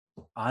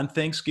on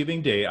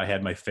Thanksgiving Day, I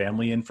had my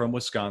family in from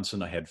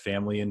Wisconsin. I had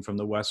family in from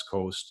the West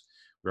Coast.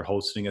 We're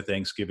hosting a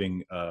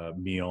Thanksgiving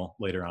meal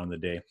later on in the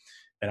day.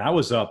 And I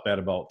was up at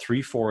about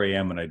 3, 4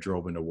 a.m. and I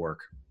drove into work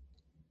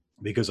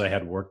because I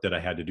had work that I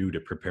had to do to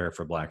prepare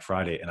for Black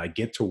Friday. And I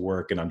get to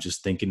work and I'm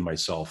just thinking to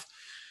myself,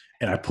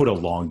 and I put a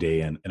long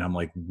day in and I'm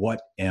like,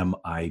 what am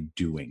I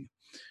doing?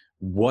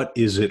 What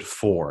is it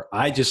for?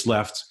 I just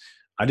left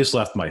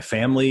my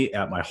family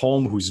at my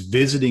home who's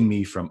visiting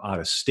me from out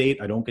of state.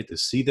 I don't get to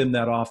see them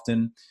that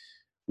often.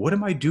 What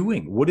am I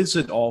doing? What is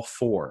it all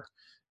for?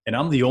 And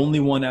I'm the only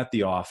one at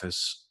the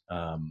office.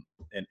 And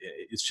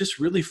it's just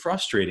really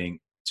frustrating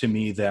to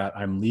me that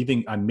I'm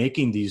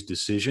making these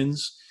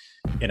decisions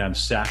and I'm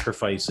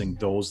sacrificing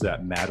those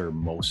that matter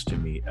most to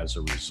me as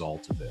a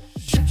result of it.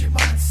 Shift your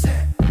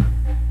mindset.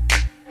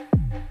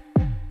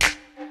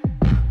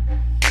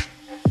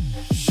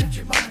 Shift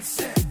your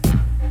mindset.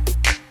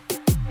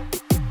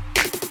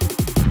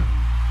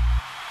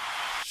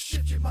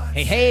 Shift your mindset.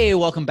 Hey,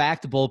 welcome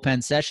back to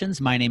Bullpen Sessions.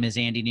 My name is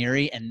Andy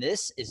Neary, and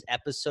this is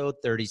episode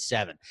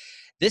 37.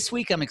 This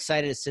week, I'm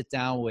excited to sit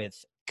down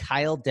with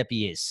Kyle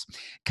DePies.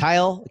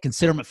 Kyle, I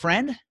consider him a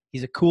friend.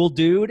 He's a cool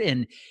dude,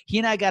 and he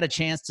and I got a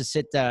chance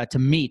to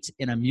meet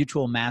in a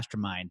mutual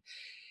mastermind.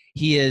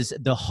 He is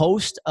the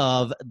host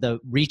of the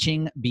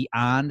Reaching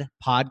Beyond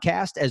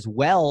podcast, as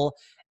well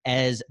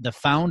as the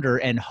founder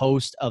and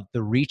host of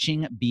the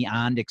Reaching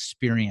Beyond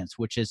Experience,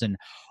 which is an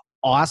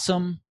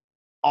awesome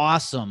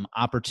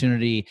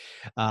opportunity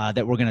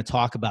that we're going to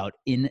talk about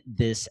in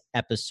this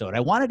episode. I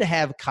wanted to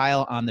have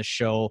Kyle on the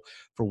show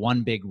for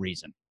one big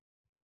reason.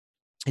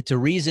 It's a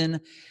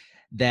reason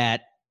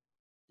that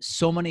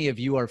so many of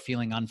you are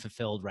feeling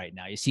unfulfilled right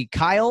now. You see,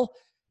 Kyle,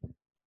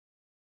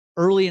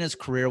 early in his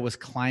career, was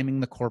climbing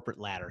the corporate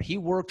ladder. He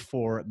worked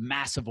for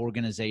massive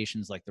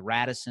organizations like the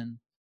Radisson,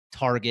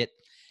 Target,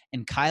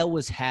 and Kyle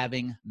was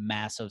having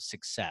massive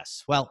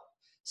success. Well,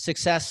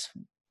 success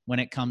when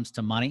it comes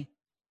to money,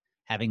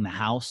 having the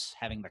house,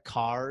 having the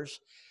cars.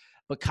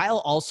 But Kyle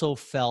also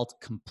felt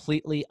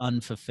completely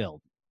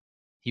unfulfilled.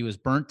 He was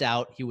burnt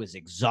out, he was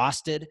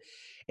exhausted,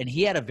 and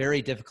he had a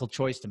very difficult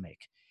choice to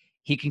make.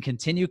 He can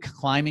continue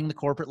climbing the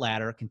corporate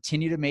ladder,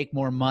 continue to make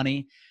more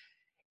money,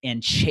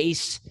 and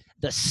chase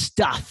the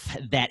stuff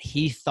that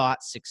he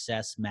thought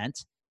success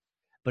meant.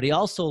 But he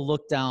also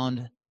looked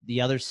down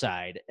the other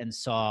side and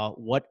saw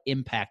what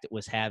impact it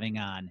was having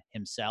on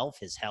himself,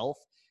 his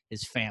health,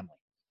 his family.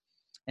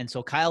 And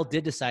so Kyle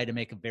did decide to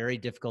make a very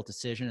difficult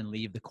decision and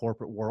leave the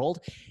corporate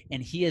world.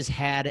 And he has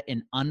had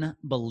an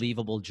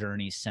unbelievable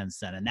journey since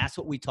then. And that's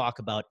what we talk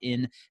about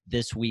in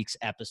this week's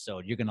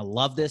episode. You're going to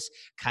love this.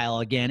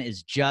 Kyle, again,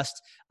 is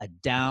just a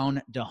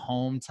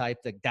down-to-home type,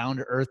 the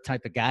down-to-earth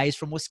type of guy. He's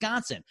from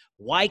Wisconsin.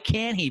 Why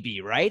can't he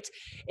be, right?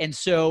 And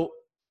so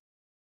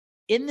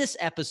in this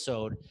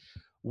episode,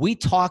 we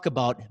talk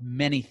about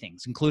many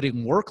things,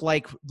 including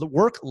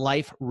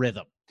work-life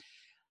rhythm,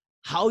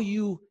 how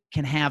you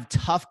can have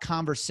tough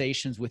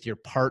conversations with your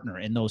partner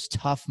in those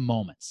tough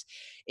moments.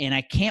 And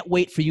I can't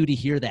wait for you to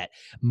hear that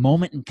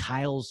moment in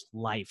Kyle's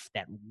life,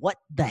 that what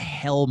the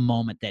hell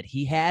moment that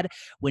he had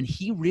when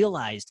he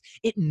realized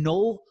it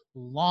no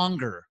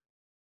longer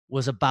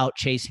was about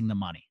chasing the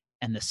money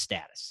and the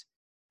status.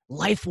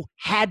 Life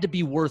had to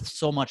be worth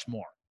so much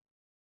more.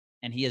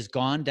 And he has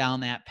gone down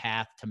that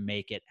path to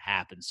make it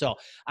happen. So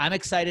I'm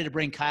excited to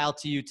bring Kyle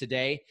to you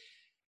today.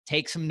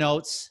 Take some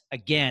notes,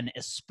 again,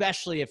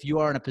 especially if you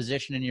are in a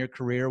position in your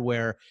career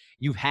where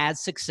you've had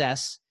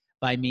success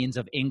by means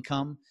of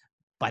income,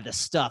 by the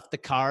stuff, the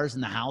cars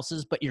and the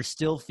houses, but you're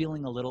still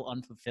feeling a little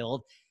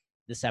unfulfilled.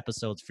 This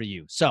episode's for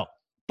you. So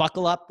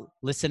buckle up,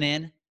 listen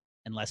in,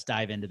 and let's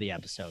dive into the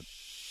episode.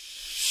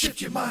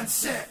 Shift your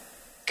mindset.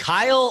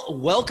 Kyle,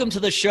 welcome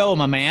to the show,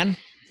 my man.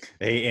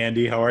 Hey,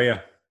 Andy, how are you?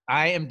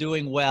 I am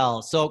doing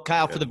well. So,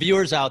 Kyle, for the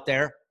viewers out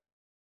there,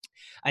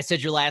 I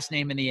said your last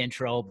name in the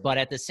intro, but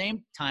at the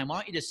same time, why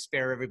don't you just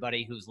spare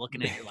everybody who's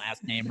looking at your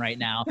last name right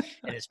now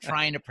and is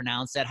trying to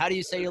pronounce that? How do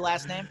you say your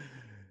last name?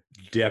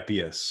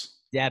 DePies.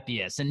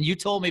 DePies. And you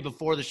told me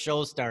before the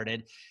show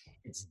started,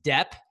 it's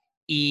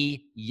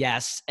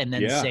Dep-E-Yes, and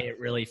then say it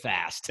really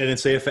fast. And then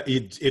say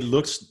it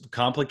looks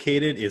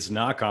complicated. It's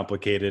not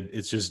complicated.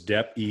 It's just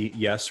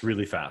Dep-E-Yes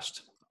really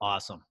fast.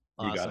 Awesome.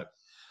 You got it.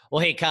 Well,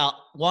 hey,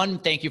 Kyle, one,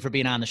 thank you for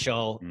being on the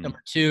show. Number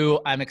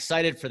two, I'm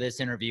excited for this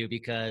interview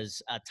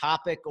because the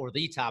topic we're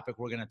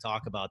going to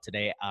talk about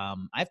today, I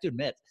have to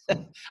admit,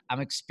 I'm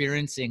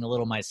experiencing a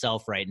little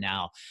myself right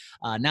now.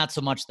 Not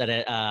so much that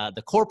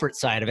the corporate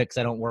side of it, because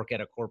I don't work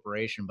at a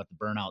corporation, but the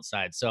burnout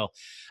side. So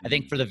I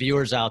think for the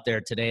viewers out there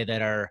today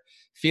that are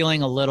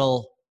feeling a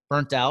little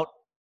burnt out,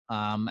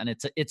 and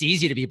it's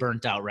easy to be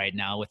burnt out right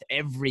now with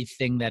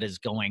everything that is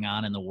going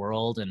on in the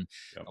world and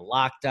the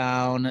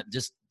lockdown,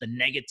 just the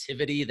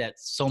negativity that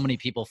so many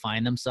people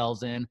find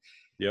themselves in.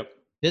 Yep.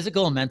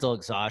 Physical and mental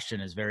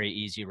exhaustion is very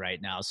easy right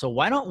now. So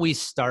why don't we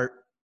start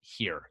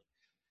here?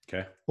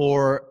 Okay.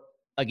 For,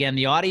 again,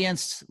 the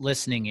audience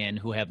listening in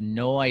who have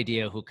no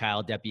idea who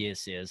Kyle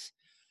DePies is,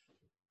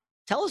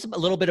 tell us a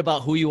little bit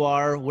about who you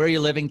are, where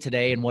you're living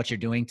today, and what you're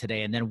doing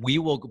today, and then we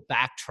will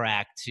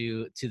backtrack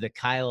to the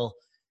Kyle,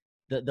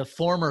 the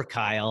former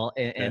Kyle,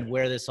 and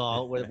where this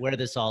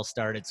all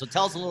started. So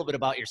tell us a little bit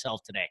about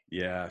yourself today.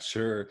 Yeah,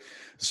 sure.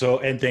 So,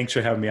 and thanks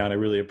for having me on. I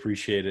really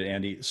appreciate it,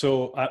 Andy.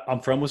 So I'm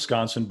from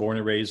Wisconsin, born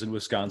and raised in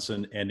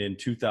Wisconsin. And in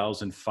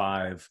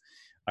 2005,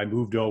 I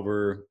moved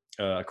over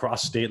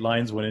across state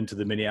lines, went into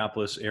the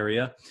Minneapolis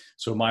area.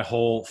 So my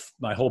whole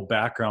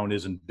background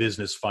is in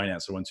business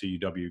finance. I went to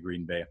UW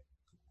Green Bay.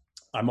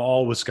 I'm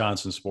all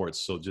Wisconsin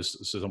sports. So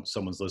just so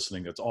someone's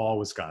listening, it's all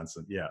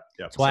Wisconsin. Yeah.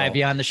 That's why I have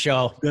you on the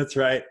show. That's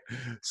right.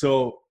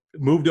 So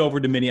moved over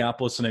to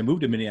Minneapolis, and I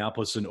moved to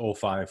Minneapolis in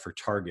 05 for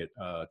Target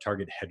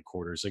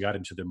headquarters. I got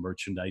into the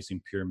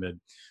merchandising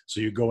pyramid.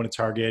 So you go into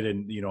Target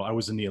and, I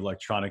was in the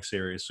electronics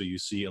area. So you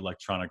see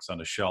electronics on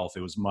the shelf.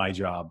 It was my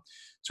job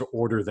to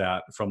order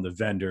that from the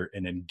vendor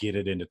and then get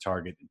it into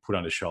Target and put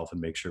on the shelf and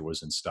make sure it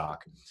was in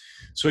stock.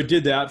 So I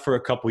did that for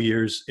a couple of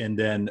years. And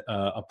then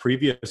a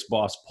previous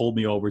boss pulled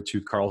me over to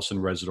Carlson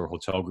Residor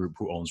Hotel Group,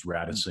 who owns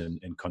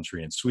Radisson and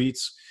Country Inn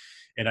Suites.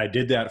 And I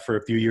did that for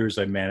a few years.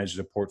 I managed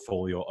a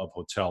portfolio of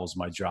hotels.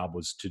 My job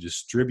was to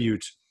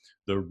distribute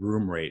the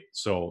room rate.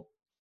 So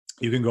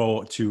you can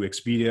go to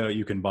Expedia,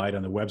 you can buy it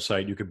on the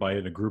website, you could buy it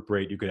at a group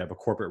rate, you could have a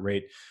corporate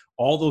rate,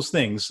 all those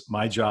things.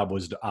 My job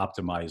was to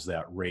optimize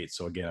that rate.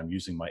 So again, I'm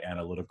using my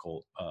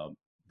analytical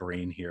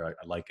brain here.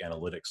 I like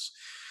analytics.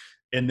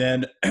 And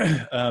then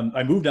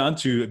I moved on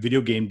to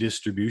video game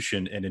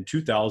distribution. And in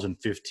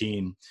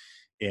 2015,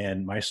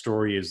 and my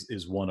story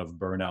is one of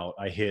burnout.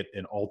 I hit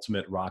an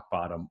ultimate rock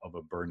bottom of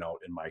a burnout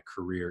in my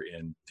career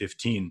in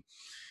 15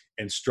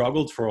 and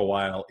struggled for a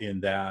while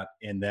in that.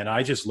 And then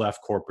I just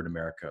left corporate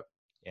America.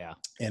 Yeah.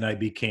 And I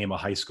became a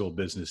high school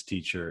business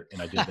teacher,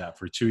 and I did that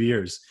for 2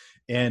 years.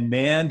 And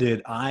man,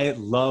 did I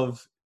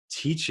love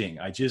teaching.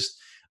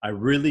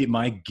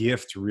 My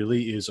gift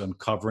really is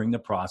uncovering the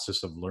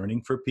process of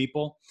learning for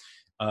people.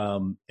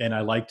 And I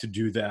like to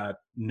do that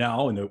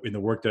now in the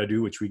work that I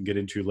do, which we can get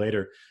into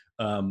later.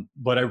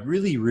 But I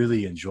really,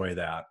 really enjoy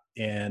that.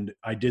 And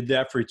I did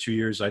that for 2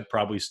 years. I'd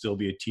probably still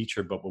be a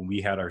teacher, but when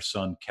we had our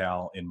son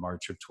Cal in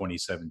March of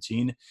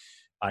 2017,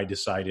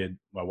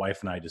 my wife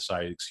and I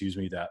decided,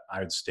 that I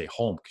would stay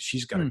home because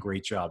she's got a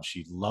great job.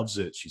 She loves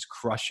it. She's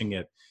crushing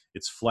it.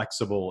 It's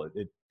flexible.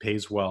 It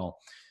pays well.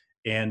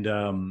 And,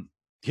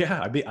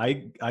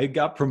 I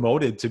got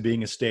promoted to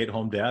being a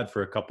stay-at-home dad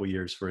for a couple of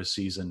years for a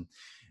season.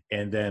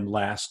 And then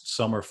last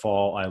summer,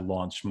 fall, I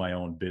launched my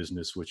own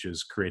business, which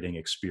is creating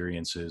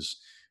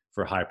experiences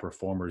for high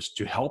performers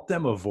to help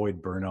them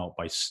avoid burnout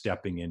by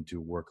stepping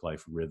into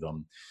work-life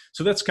rhythm.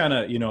 So that's kind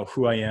of,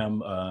 who I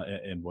am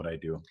and what I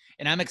do.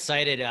 And I'm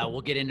excited.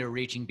 We'll get into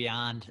reaching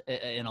beyond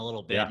in a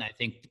little bit. Yeah. And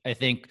I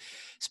think,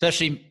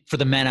 especially for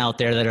the men out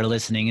there that are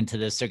listening into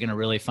this, they're going to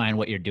really find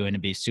what you're doing to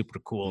be super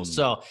cool.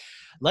 So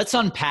let's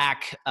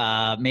unpack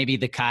maybe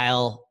the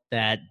Kyle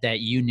that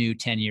you knew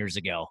 10 years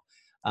ago.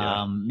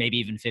 Maybe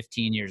even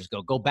 15 years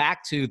ago. Go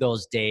back to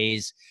those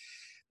days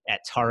at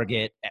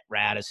Target, at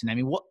Radisson. I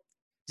mean,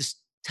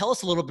 just tell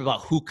us a little bit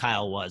about who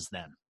Kyle was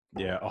then.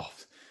 Yeah.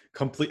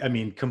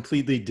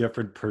 Completely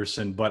different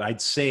person. But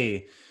I'd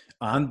say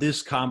on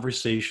this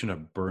conversation of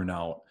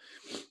burnout,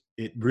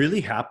 it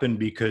really happened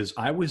because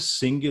I was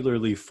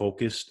singularly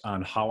focused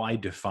on how I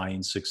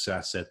defined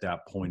success at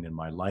that point in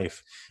my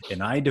life.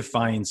 And I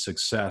defined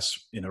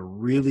success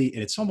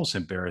it's almost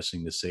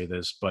embarrassing to say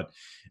this, but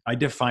I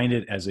defined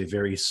it as a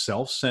very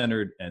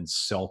self-centered and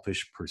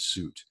selfish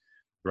pursuit,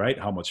 right?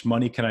 How much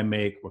money can I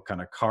make? What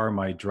kind of car am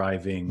I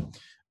driving?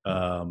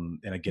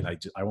 And again,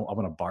 I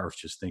want to barf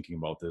just thinking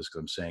about this because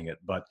I'm saying it,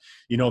 but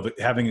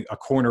having a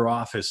corner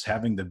office,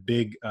 having the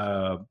big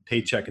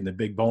paycheck and the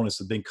big bonus,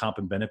 the big comp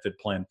and benefit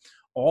plan,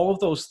 all of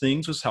those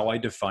things was how I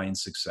defined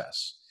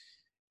success.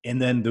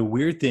 And then the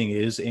weird thing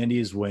is, Andy,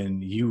 is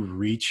when you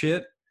reach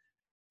it,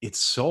 it's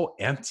so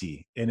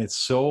empty and it's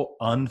so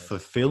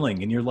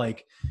unfulfilling. And you're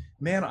like,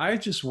 man, I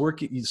just work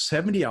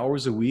 70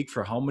 hours a week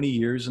for how many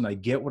years, and I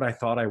get what I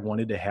thought I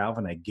wanted to have,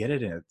 and I get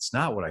it, and it's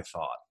not what I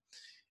thought.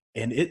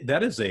 And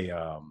that's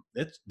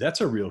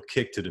a real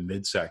kick to the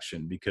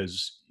midsection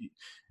because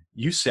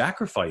you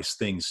sacrifice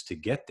things to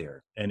get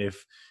there. And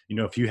if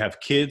you have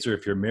kids or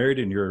if you're married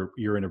and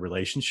you're in a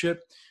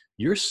relationship,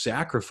 you're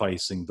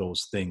sacrificing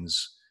those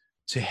things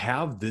to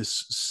have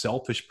this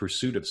selfish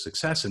pursuit of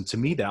success. And to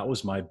me, that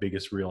was my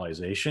biggest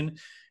realization.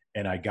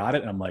 And I got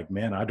it. And I'm like,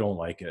 man, I don't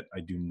like it. I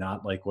do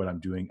not like what I'm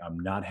doing. I'm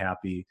not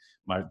happy.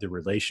 The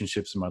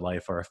relationships in my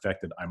life are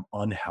affected. I'm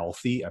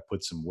unhealthy. I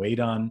put some weight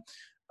on.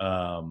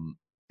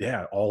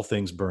 All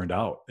things burned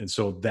out. And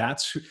so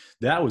that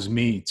was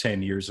me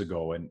 10 years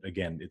ago. And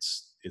again,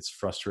 it's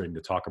frustrating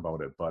to talk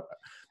about it, but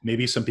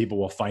maybe some people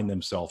will find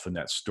themselves in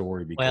that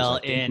story because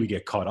I think we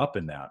get caught up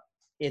in that.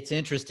 It's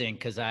interesting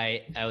because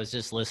I was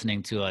just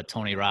listening to a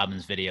Tony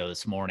Robbins video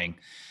this morning,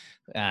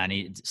 and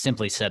he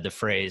simply said the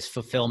phrase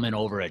fulfillment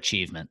over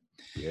achievement.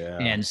 Yeah.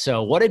 And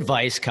so what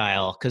advice,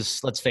 Kyle,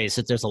 because let's face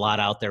it, there's a lot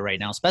out there right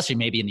now, especially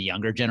maybe in the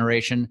younger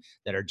generation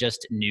that are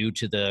just new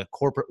to the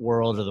corporate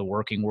world or the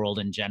working world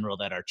in general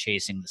that are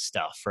chasing the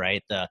stuff,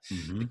 right? The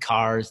Hmm.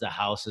 cars, the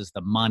houses,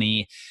 the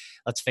money.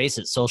 Let's face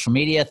it, social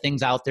media,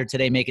 things out there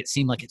today make it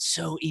seem like it's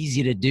so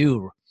easy to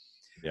do.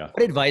 Yeah.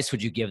 What advice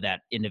would you give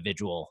that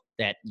individual,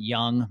 that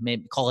young,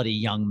 maybe call it a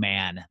young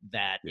man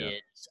that Yeah.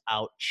 is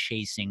out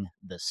chasing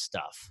the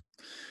stuff?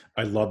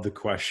 I love the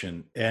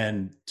question.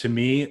 And to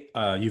me,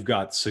 you've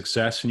got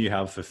success and you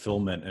have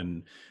fulfillment.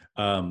 And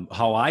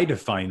how I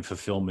define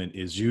fulfillment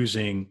is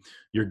using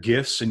your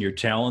gifts and your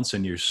talents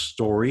and your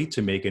story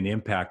to make an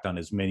impact on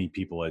as many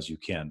people as you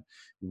can.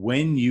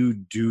 When you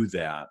do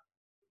that,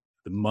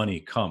 the money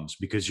comes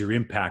because you're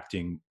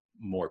impacting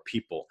more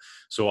people.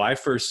 So I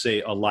first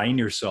say align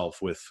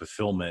yourself with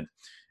fulfillment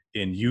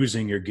in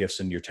using your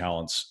gifts and your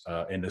talents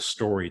and a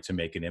story to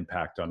make an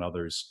impact on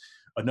others.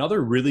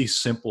 Another really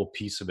simple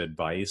piece of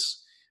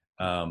advice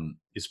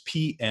is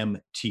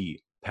PMT,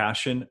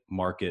 passion,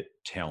 market,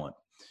 talent.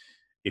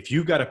 If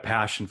you've got a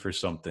passion for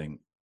something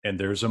and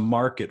there's a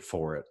market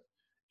for it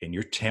and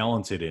you're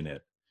talented in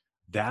it,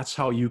 that's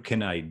how you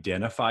can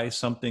identify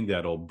something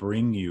that'll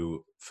bring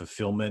you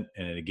fulfillment.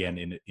 And again,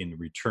 in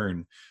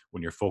return,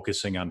 when you're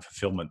focusing on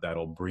fulfillment,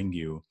 that'll bring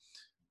you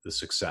the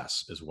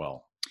success as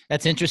well.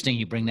 That's interesting.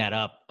 You bring that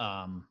up.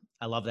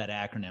 I love that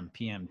acronym,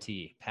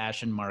 PMT,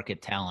 passion,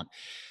 market, talent.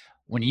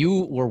 When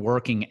you were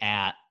working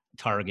at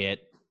Target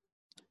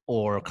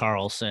or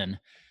Carlson,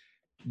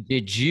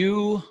 did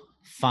you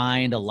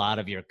find a lot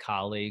of your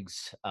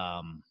colleagues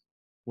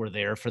were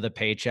there for the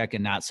paycheck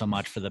and not so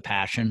much for the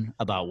passion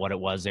about what it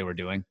was they were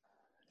doing?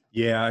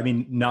 Yeah, I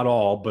mean, not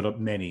all,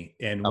 but many.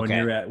 And when Okay.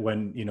 you're at,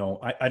 when,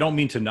 I don't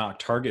mean to knock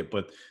Target,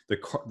 but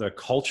the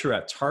culture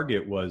at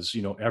Target was,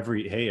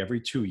 every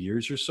 2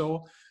 years or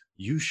so,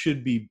 you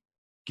should be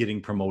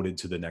getting promoted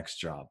to the next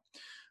job.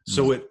 Mm.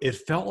 So it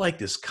felt like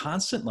this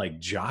constant like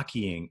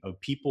jockeying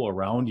of people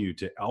around you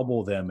to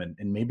elbow them. And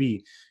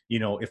maybe,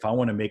 if I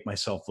want to make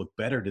myself look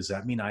better, does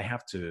that mean I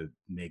have to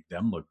make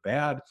them look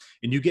bad?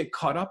 And you get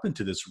caught up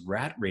into this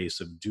rat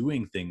race of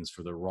doing things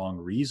for the wrong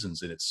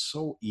reasons. And it's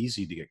so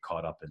easy to get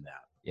caught up in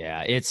that.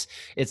 Yeah,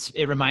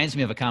 it reminds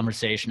me of a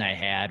conversation I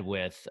had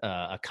with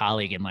a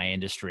colleague in my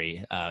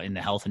industry, in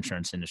the health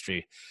insurance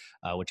industry,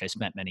 which I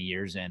spent many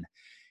years in.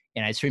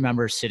 And I just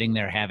remember sitting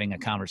there having a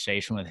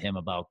conversation with him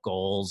about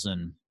goals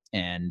and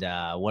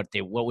what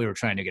we were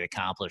trying to get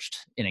accomplished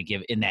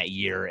in that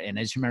year. And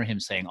I just remember him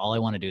saying, "All I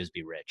want to do is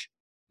be rich."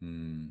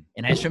 Mm,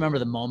 And I just remember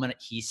the moment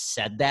he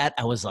said that,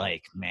 I was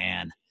like,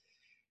 "Man,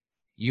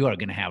 you are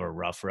going to have a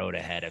rough road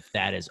ahead if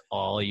that is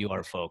all you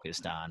are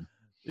focused on."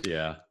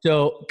 yeah.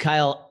 So,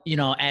 Kyle,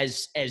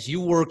 as you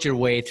worked your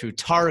way through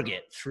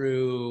Target,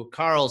 through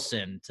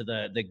Carlson to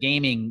the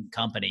gaming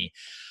company,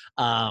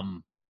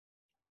 um,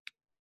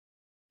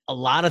 a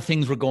lot of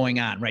things were going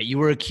on, right? You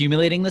were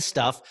accumulating the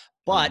stuff,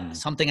 but Hmm.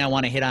 something I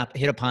want to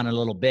hit upon a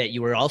little bit,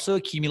 you were also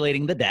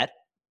accumulating the debt.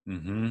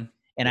 Hmm.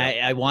 And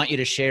Yep. I want you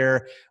to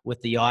share with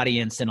the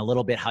audience in a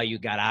little bit how you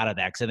got out of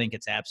that, because I think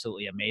it's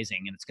absolutely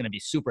amazing and it's going to be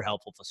super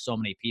helpful for so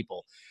many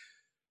people.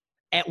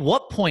 At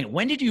what point,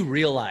 when did you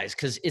realize?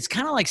 Because it's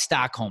kind of like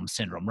Stockholm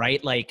syndrome,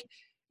 right? Like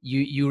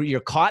you're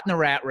caught in the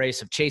rat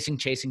race of chasing,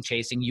 chasing,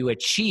 chasing. You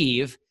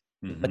achieve,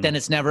 but then Hmm.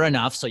 it's never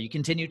enough. So you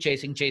continue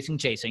chasing, chasing,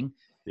 chasing.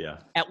 Yeah.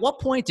 At what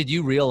point did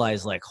you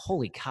realize, like,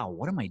 holy cow,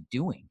 what am I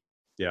doing?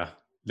 Yeah.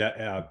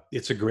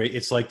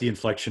 It's like the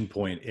inflection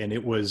point, and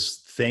it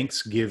was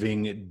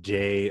Thanksgiving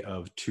Day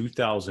of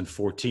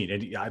 2014.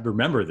 And I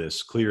remember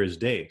this clear as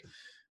day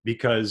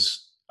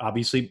because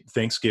obviously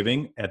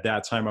Thanksgiving at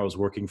that time, I was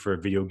working for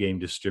a video game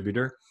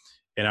distributor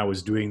and I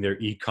was doing their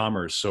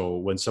e-commerce. So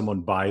when someone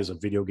buys a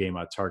video game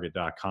at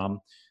target.com,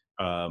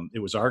 it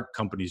was our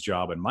company's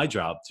job and my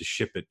job to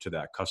ship it to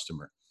that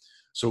customer.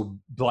 So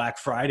Black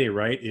Friday,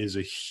 right, is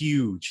a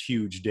huge,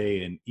 huge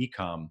day in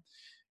e-com.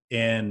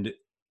 And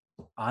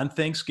on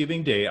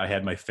Thanksgiving Day, I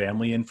had my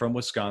family in from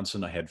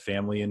Wisconsin. I had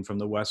family in from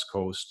the West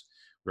Coast.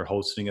 We are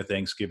hosting a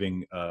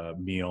Thanksgiving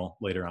meal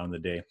later on in the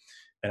day.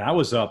 And I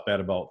was up at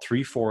about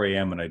 3, 4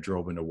 a.m. and I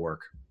drove into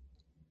work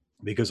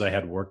because I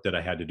had work that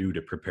I had to do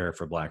to prepare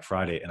for Black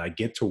Friday. And I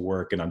get to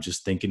work and I'm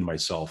just thinking to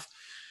myself,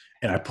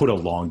 and I put a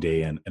long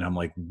day in and I'm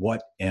like,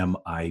 what am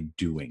I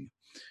doing?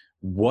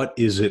 What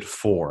is it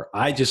for?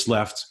 I just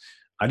left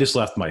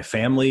my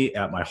family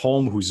at my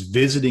home who's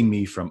visiting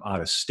me from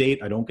out of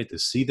state. I don't get to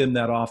see them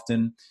that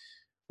often.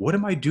 What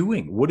am I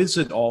doing? What is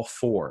it all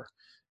for?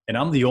 And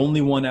I'm the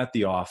only one at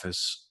the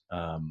office.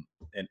 And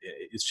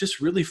it's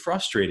just really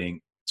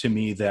frustrating to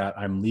me that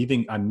I'm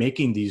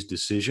making these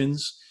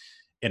decisions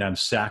and I'm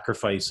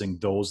sacrificing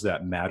those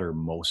that matter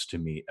most to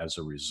me as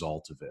a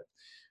result of it.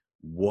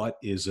 What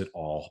is it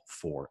all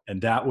for?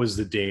 And that was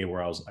the day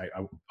where I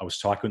was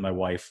talking with my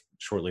wife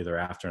shortly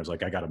thereafter. I was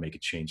like, I got to make a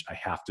change. I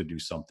have to do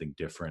something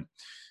different.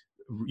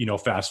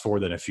 Fast forward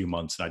then a few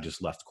months and I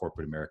just left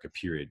corporate America,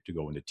 period, to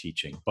go into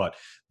teaching. But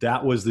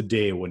that was the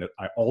day when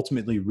I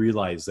ultimately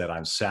realized that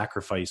I'm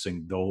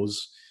sacrificing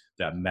those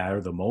that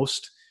matter the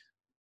most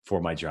for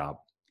my job.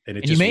 And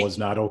it And you just may was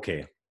not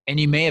okay. and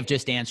you may have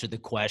just answered the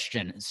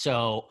question.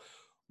 So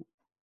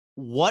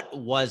what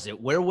was it?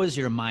 Where was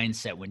your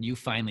mindset when you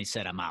finally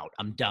said, I'm out,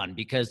 I'm done?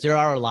 Because there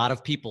are a lot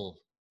of people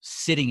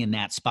sitting in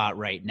that spot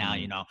right now.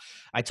 Mm. You know,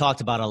 I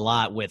talked about a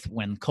lot with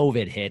when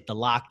COVID hit, the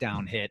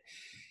lockdown hit,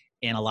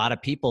 and a lot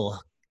of people,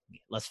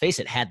 let's face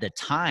it, had the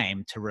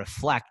time to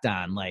reflect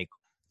on like,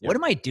 what Yep.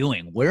 am I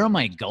doing? Where am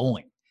I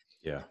going?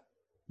 Yeah.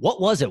 What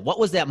was it? What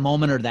was that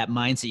moment or that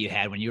mindset you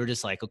had when you were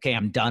just like, okay,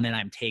 I'm done and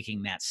I'm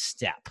taking that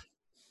step?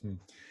 Hmm.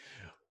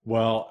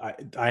 Well,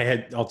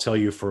 I'll tell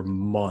you, for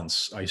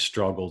months, I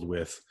struggled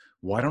with,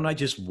 why don't I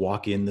just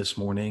walk in this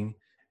morning,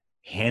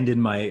 hand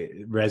in my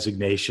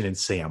resignation, and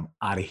say, I'm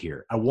out of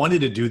here? I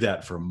wanted to do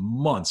that for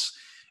months.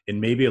 And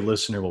maybe a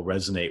listener will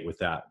resonate with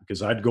that,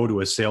 because I'd go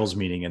to a sales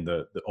meeting and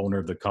the owner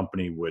of the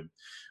company would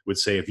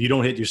say, if you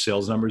don't hit your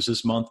sales numbers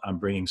this month, I'm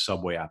bringing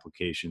Subway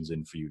applications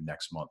in for you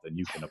next month and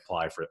you can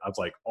apply for it. I was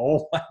like,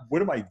 oh,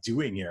 what am I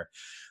doing here?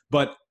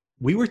 But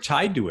we were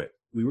tied to it.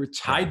 We were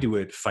tied to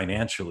it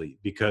financially,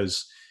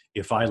 because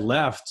if I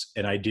left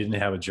and I didn't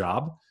have a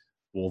job,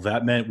 well,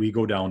 that meant we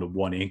go down to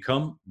one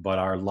income, but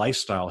our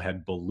lifestyle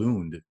had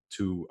ballooned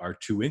to our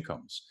two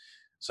incomes.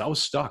 So I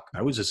was stuck.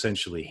 I was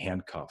essentially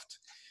handcuffed.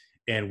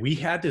 And we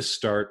had to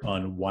start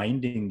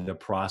unwinding the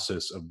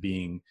process of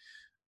being,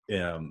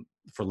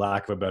 for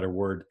lack of a better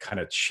word, kind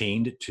of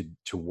chained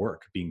to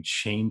work, being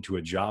chained to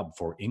a job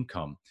for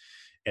income.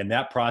 And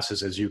that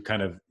process, as you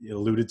kind of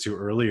alluded to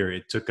earlier,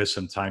 it took us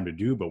some time to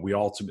do, but we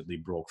ultimately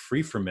broke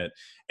free from it.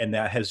 And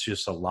that has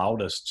just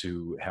allowed us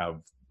to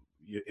have,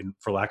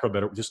 for lack of a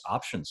better, just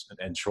options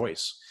and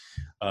choice.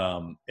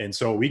 And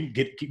so we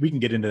can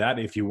get into that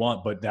if you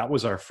want, but that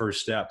was our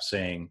first step,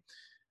 saying,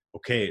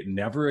 okay,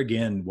 never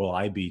again will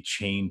I be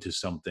chained to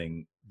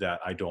something that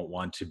I don't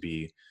want to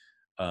be.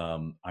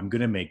 I'm going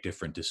to make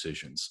different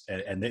decisions.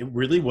 And it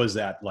really was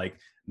that, like,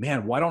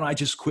 man, why don't I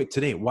just quit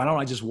today? Why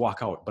don't I just walk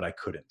out? But I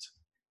couldn't.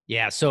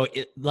 Yeah. So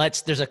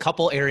there's a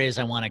couple areas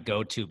I want to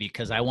go to,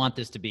 because I want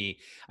this to be,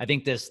 I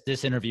think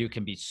this interview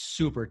can be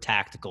super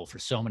tactical for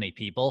so many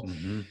people,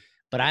 Mm-hmm.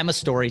 but I'm a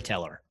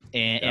storyteller.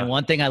 And Yeah.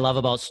 one thing I love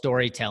about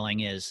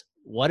storytelling is,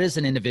 what does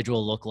an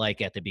individual look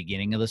like at the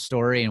beginning of the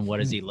story? And what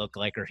does he look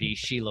like, or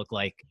she look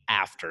like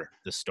after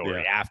the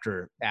story, Yeah.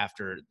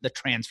 after the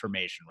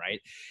transformation,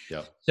 right?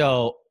 Yeah.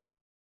 So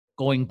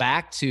going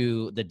back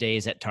to the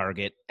days at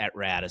Target, at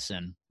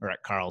Radisson, or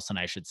at Carlson,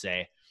 I should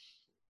say,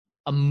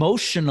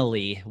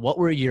 emotionally, what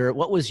were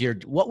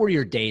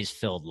your days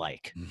filled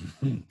like?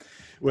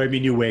 Well, I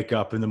mean, you wake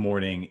up in the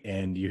morning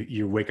and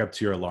you wake up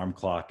to your alarm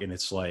clock, and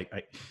it's like,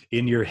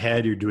 in your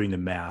head, you're doing the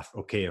math.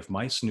 Okay, if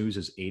my snooze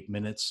is 8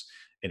 minutes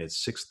and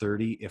it's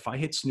 6:30, if I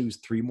hit snooze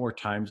 3 more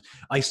times,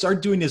 I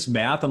start doing this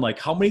math. I'm like,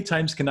 how many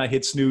times can I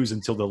hit snooze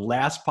until the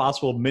last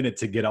possible minute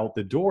to get out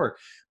the door?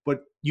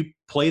 But you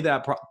play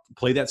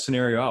that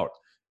scenario out.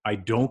 I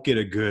don't get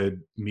a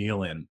good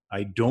meal in.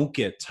 I don't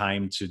get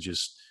time to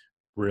just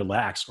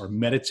relax or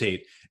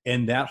meditate.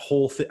 And that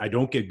whole thing, I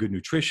don't get good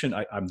nutrition.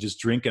 I'm just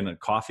drinking a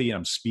coffee and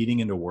I'm speeding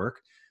into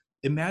work.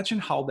 Imagine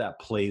how that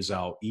plays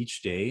out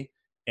each day,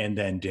 and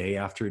then day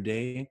after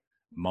day,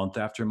 month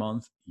after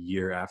month,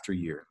 year after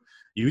year.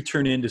 You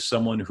turn into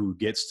someone who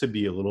gets to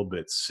be a little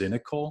bit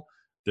cynical.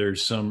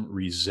 There's some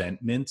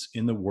resentment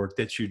in the work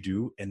that you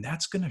do, and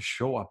that's going to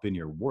show up in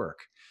your work.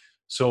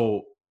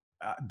 So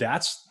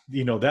that's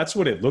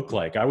what it looked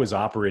like. I was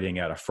operating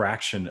at a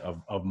fraction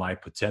of my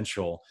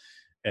potential,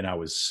 and I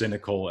was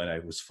cynical and I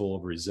was full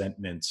of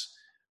resentment.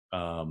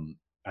 I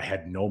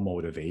had no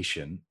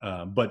motivation.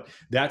 But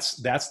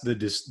that's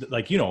just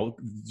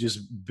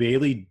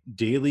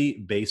daily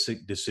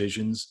basic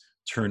decisions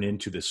turn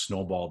into this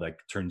snowball that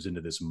turns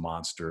into this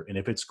monster. And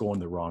if it's going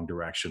the wrong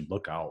direction,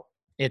 look out.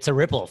 It's a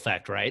ripple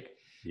effect, right?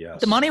 The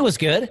Yes. money was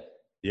good.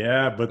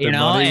 Yeah, but You the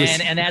know, money was.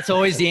 and that's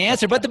always the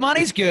answer. But the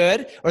money's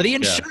good, or the Yeah.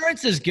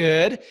 insurance is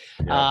good.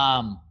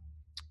 Yeah.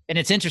 And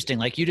it's interesting,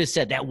 like you just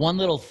said, that one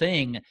little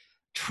thing,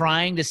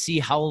 trying to see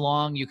how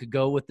long you could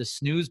go with the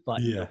snooze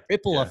button, the Yeah.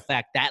 ripple Yeah.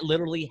 effect that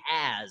literally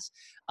has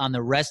on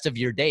the rest of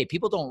your day.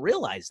 People don't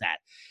realize that.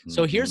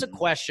 So here's a Mhm.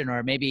 question,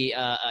 or maybe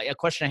a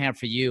question I have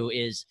for you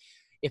is,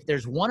 if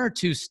there's one or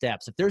two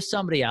steps, if there's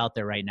somebody out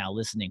there right now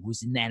listening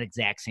who's in that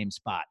exact same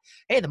spot,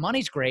 hey, the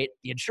money's great,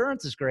 the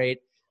insurance is great,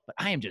 but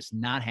I am just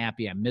not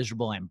happy. I'm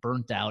miserable. I'm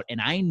burnt out. And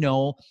I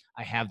know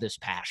I have this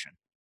passion.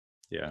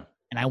 Yeah.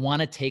 And I want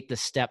to take the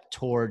step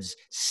towards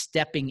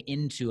stepping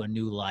into a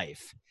new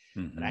life.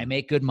 But I Mhm.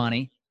 make good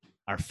money.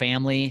 Our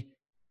family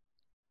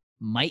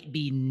might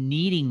be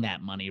needing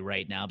that money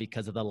right now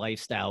because of the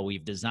lifestyle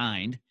we've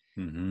designed.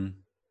 Mhm.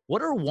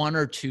 What are one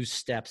or two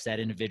steps that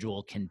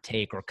individual can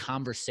take, or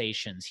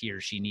conversations he or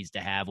she needs to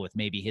have with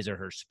maybe his or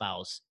her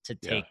spouse to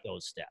Yeah. take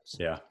those steps?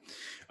 Yeah.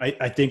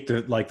 I think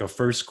that, like, the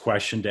first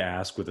question to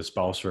ask with a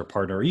spouse or a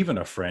partner or even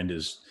a friend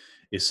is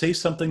say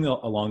something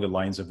along the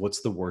lines of,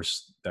 what's the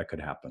worst that could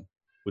happen?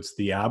 What's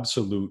the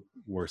absolute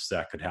worst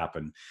that could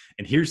happen?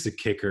 And here's the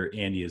kicker,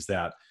 Andy, is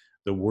that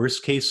the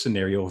worst case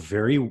scenario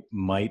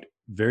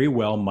very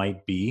well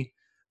might be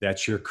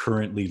that you're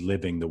currently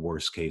living the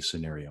worst case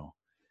scenario.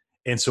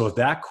 And so if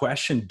that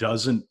question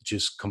doesn't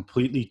just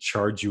completely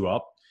charge you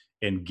up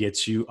and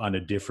gets you on a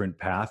different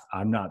path,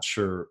 I'm not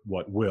sure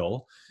what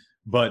will.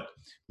 But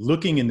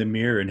looking in the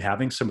mirror and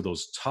having some of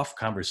those tough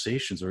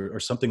conversations, or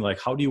something like,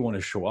 how do you want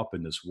to show up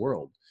in this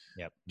world?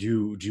 Yep.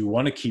 Do you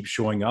want to keep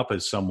showing up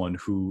as someone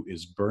who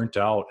is burnt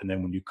out, and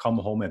then when you come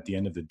home at the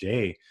end of the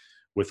day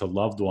with a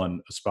loved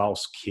one, a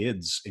spouse,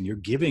 kids, and you're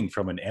giving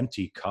from an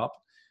empty cup?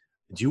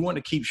 Do you want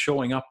to keep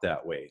showing up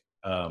that way?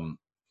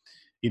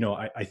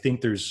 I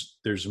think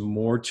there's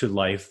more to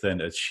life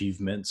than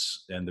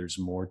achievements, and there's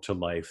more to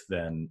life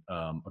than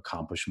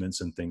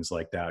accomplishments and things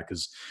like that.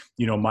 Because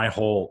my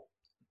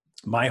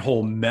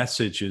whole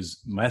message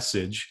is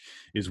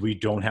we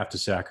don't have to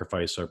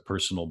sacrifice our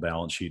personal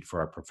balance sheet for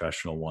our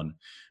professional one,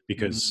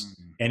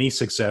 because any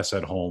success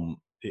at home,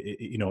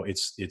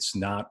 it's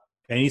not,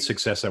 any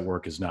success at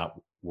work is not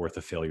worth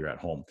a failure at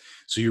home.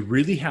 So you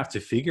really have to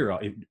figure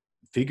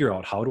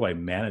out, how do I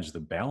manage the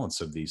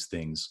balance of these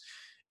things?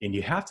 And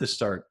you have to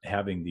start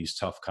having these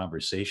tough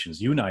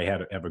conversations. You and I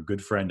have a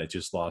good friend that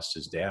just lost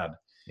his dad.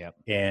 Yep.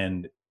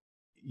 And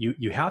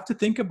you have to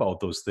think about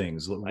those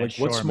things. Like,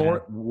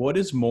 Sure, what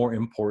is more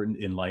important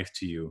in life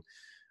to you?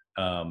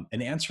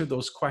 And answer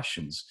those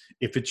questions.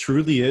 If it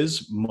truly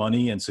is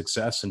money and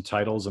success and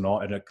titles and all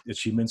and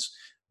achievements,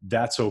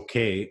 that's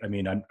okay. I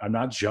mean, I'm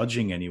not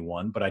judging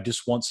anyone, but I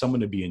just want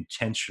someone to be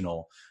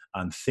intentional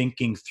on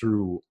thinking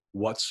through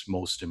what's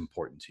most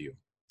important to you.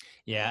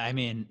 Yeah, I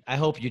mean, I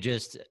hope you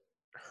just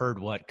heard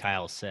what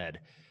Kyle said.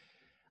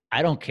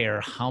 I don't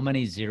care how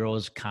many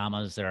zeros,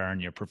 commas there are on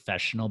your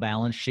professional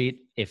balance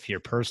sheet. If your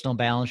personal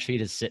balance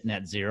sheet is sitting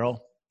at zero,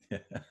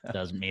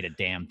 doesn't mean a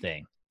damn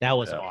thing. That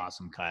was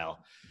awesome, Kyle.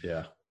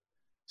 Yeah.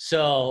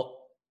 So,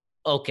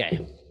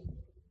 okay.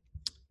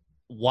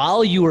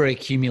 While you were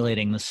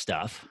accumulating the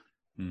stuff,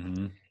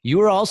 you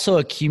were also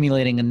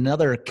accumulating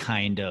another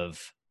kind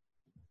of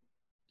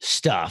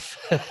stuff.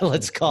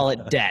 Let's call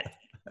it debt.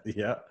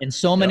 Yeah. And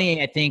so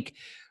many, I think,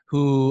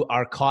 who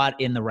are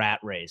caught in the rat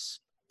race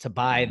to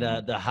buy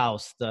the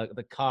house,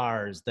 the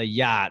cars, the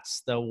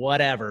yachts, the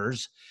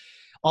whatevers,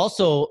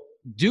 also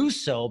do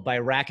so by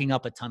racking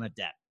up a ton of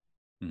debt.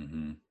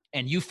 And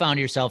you found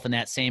yourself in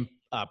that same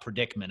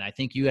predicament. I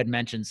think you had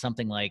mentioned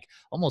something like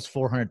almost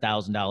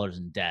 $400,000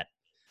 in debt.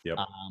 Yep.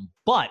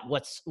 But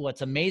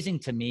what's amazing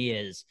to me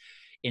is,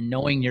 in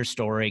knowing your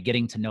story,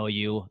 getting to know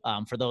you,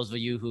 for those of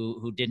you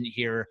who didn't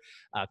hear,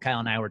 Kyle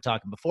and I were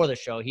talking before the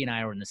show. He and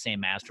I were in the same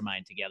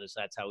mastermind together,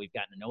 so that's how we've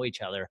gotten to know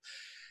each other.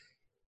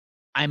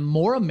 I'm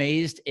more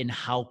amazed in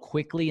how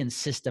quickly and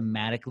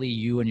systematically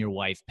you and your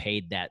wife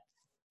paid that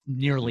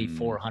nearly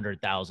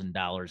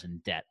 $400,000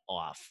 in debt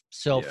off.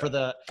 So for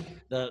the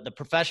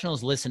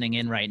professionals listening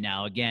in right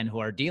now, again, who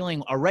are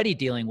already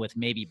dealing with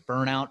maybe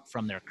burnout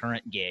from their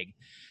current gig,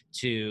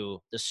 to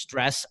the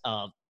stress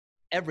of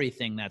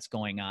everything that's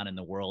going on in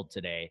the world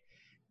today,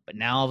 but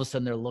now all of a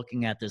sudden they're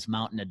looking at this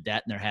mountain of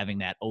debt and they're having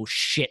that oh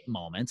shit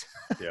moment.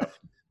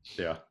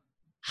 Yeah.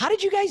 How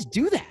did you guys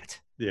do that?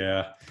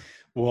 Yeah.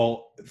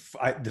 Well,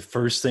 the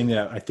first thing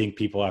that I think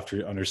people have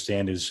to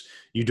understand is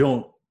you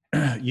don't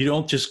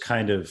just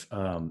kind of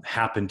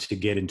happen to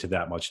get into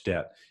that much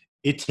debt.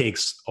 It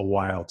takes a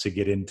while to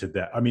get into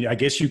that. I mean, I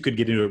guess you could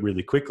get into it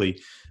really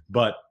quickly,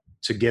 but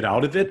to get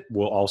out of it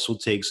will also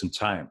take some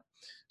time.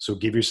 So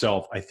give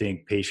yourself, I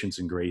think, patience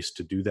and grace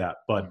to do that.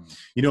 But,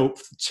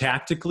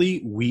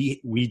 tactically,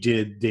 we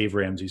did Dave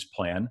Ramsey's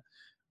plan.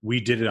 We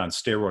did it on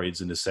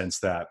steroids in the sense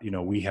that,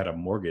 we had a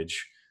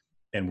mortgage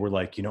and we're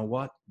like, you know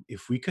what,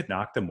 if we could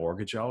knock the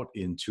mortgage out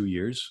in 2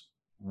 years,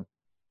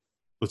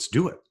 let's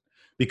do it.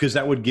 Because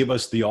that would give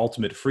us the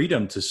ultimate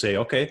freedom to say,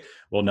 okay,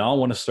 well, now I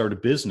want to start a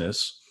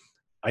business.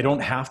 I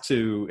don't have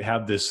to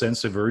have this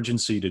sense of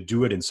urgency to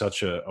do it in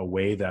such a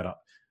way that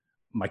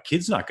my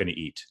kid's not going to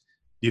eat.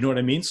 You know what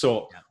I mean?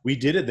 So we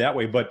did it that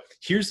way. But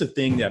here's the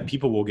thing that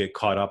people will get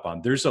caught up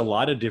on. There's a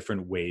lot of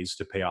different ways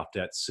to pay off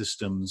debt,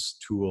 systems,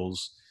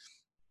 tools.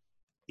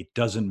 It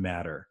doesn't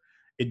matter.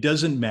 It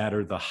doesn't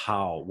matter the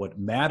how. What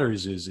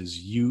matters is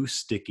you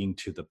sticking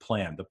to the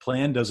plan. The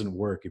plan doesn't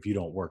work if you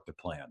don't work the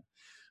plan.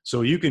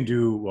 So you can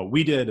do what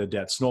we did, a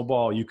debt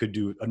snowball. You could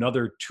do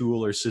another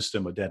tool or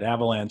system, a debt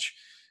avalanche.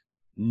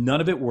 None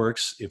of it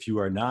works if you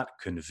are not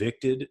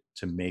convicted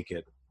to make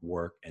it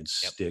work and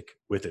stick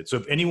with it. So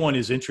if anyone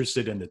is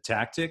interested in the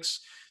tactics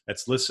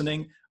that's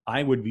listening,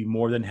 I would be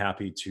more than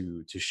happy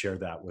to share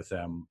that with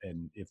them.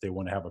 And if they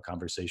want to have a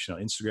conversation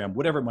on Instagram,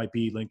 whatever it might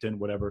be, LinkedIn,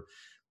 whatever,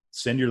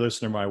 send your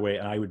listener my way.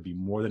 And I would be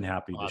more than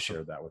happy to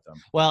share that with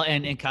them. Well,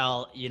 and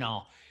Kyle,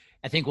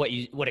 I think what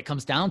it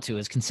comes down to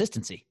is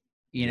consistency.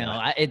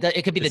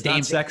 It could be it's the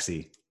Dave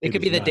sexy. It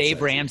could be the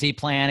Dave Ramsey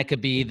plan. It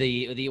could be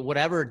the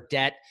whatever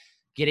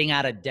getting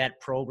out of debt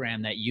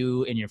program that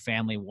you and your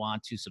family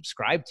want to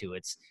subscribe to.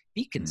 It's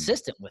be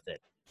consistent with it.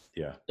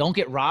 Yeah. Don't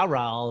get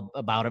rah-rah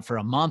about it for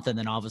a month and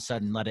then all of a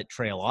sudden let it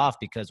trail off,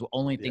 because the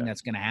only thing that's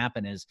going to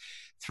happen is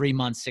 3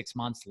 months, 6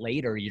 months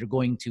later, you're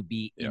going to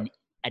be in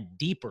a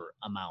deeper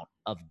amount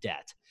of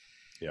debt.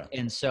 Yeah.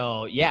 And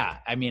so,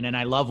 I mean, and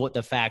I love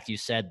the fact you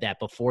said that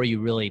before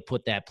you really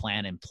put that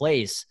plan in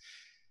place,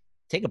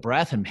 take a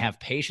breath and have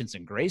patience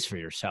and grace for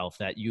yourself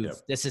that Yep.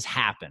 this has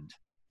happened.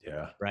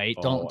 Yeah. Right.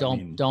 Oh,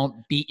 Don't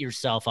beat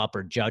yourself up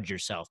or judge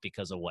yourself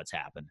because of what's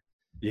happened.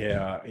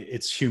 Yeah.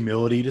 It's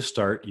humility to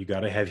start. You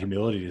got to have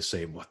humility to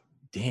say, well,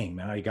 dang,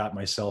 man, I got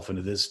myself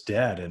into this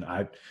debt and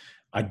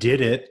I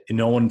did it and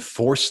no one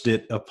forced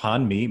it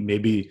upon me.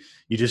 Maybe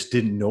you just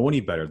didn't know any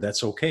better.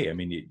 That's okay. I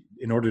mean,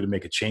 in order to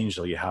make a change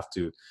though, you have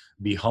to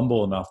be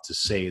humble enough to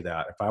say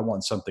that if I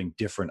want something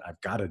different, I've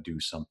got to do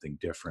something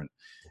different.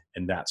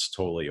 And that's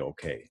totally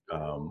okay.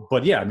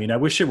 But yeah, I mean, I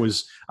wish there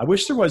was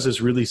this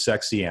really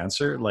sexy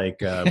answer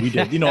like we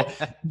did.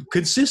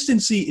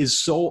 Consistency is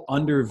so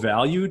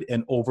undervalued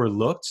and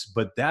overlooked,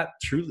 but that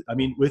truly, I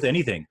mean, with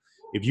anything,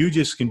 if you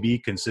just can be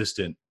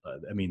consistent,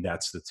 I mean,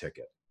 that's the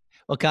ticket.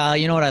 Well, Kyle,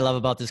 you know what I love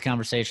about this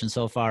conversation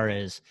so far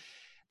is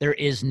there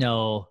is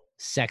no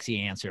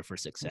sexy answer for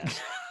success.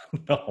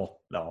 No.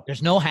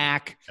 There's no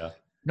hack, Yeah.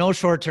 no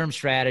short-term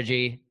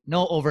strategy,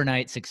 no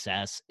overnight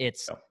success.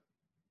 It's Yep.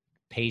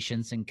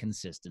 patience and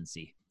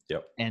consistency.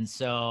 Yep. And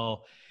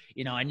so,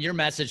 and your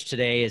message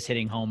today is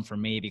hitting home for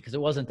me because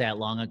it wasn't that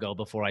long ago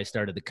before I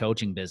started the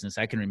coaching business.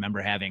 I can remember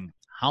having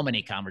how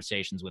many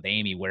conversations with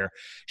Amy where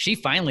she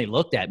finally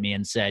looked at me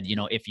and said,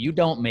 if you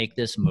don't make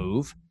this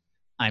move,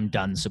 I'm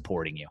done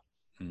supporting you.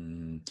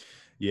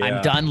 Yeah.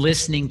 I'm done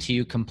listening to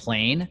you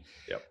complain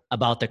Yep.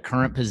 about the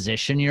current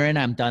position you're in.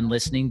 I'm done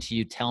listening to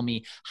you tell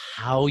me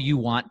how you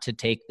want to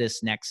take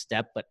this next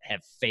step, but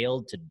have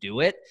failed to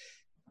do it.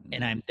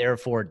 And I'm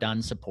therefore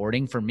done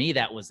supporting. For me,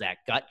 that was that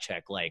gut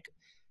check. Like,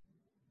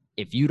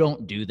 if you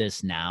don't do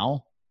this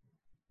now,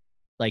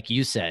 like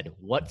you said,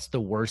 what's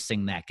the worst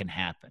thing that can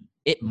happen?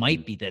 It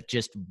might be that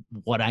just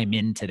what I'm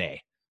in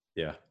today.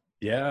 Yeah.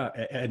 Yeah.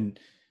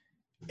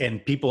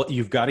 And people,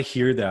 you've got to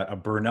hear that a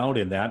burnout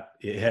in that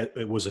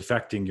it was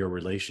affecting your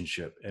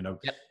relationship, and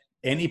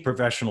any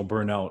professional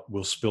burnout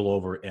will spill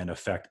over and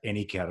affect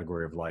any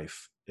category of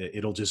life.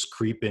 It'll just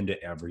creep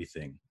into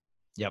everything.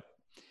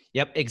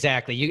 Yep,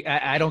 exactly.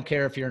 I don't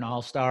care if you're an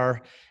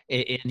all-star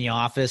in the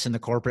office, in the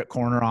corporate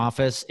corner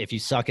office. If you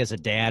suck as a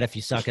dad, if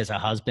you suck as a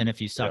husband,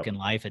 if you suck in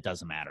life, it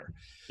doesn't matter.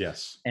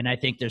 Yes. And I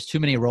think there's too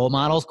many role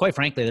models. Quite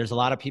frankly, there's a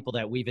lot of people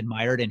that we've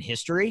admired in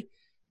history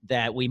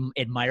that we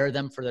admire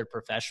them for their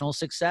professional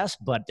success,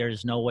 but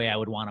there's no way I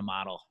would want to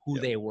model who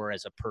they were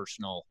as a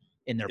personal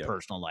in their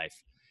personal life.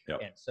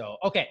 And so,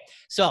 okay.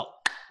 So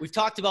we've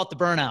talked about the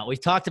burnout.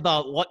 We've talked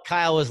about what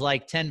Kyle was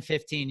like 10,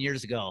 15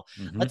 years ago.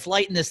 Let's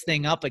lighten this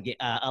thing up again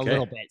a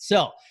little bit.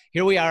 So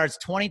here we are. It's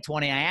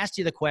 2020. I asked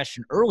you the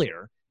question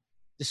earlier.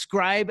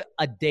 Describe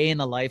a day in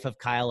the life of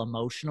Kyle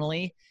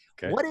emotionally.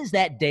 Okay. What is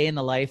that day in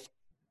the life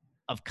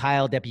of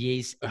Kyle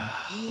Depies in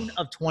June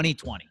of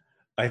 2020?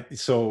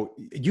 So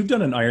you've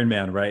done an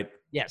Ironman, right?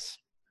 Yes.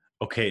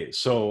 Okay.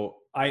 So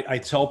I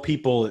tell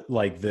people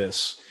like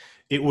this.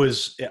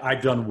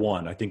 I've done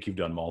one. I think you've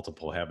done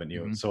multiple, haven't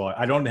you? So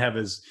I don't have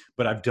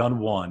but I've done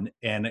one,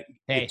 and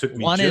it took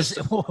me one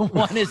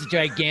is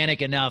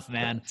gigantic enough,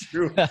 man.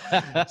 True.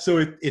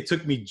 So it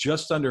took me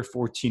just under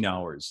 14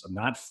 hours. I'm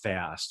not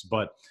fast,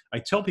 but I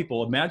tell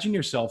people, imagine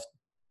yourself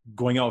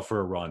going out for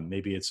a run.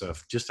 Maybe it's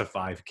just a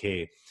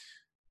 5K,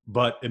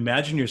 but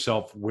imagine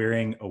yourself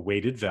wearing a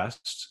weighted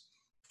vest,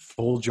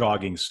 full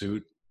jogging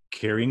suit,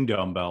 carrying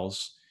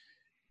dumbbells.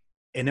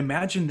 And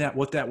imagine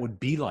what that would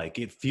be like.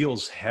 It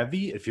feels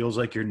heavy. It feels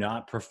like you're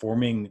not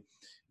performing.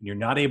 You're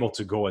not able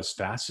to go as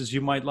fast as you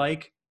might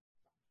like.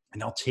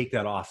 And I'll take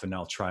that off and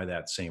I'll try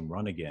that same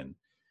run again.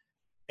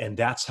 And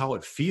that's how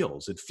it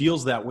feels. It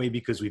feels that way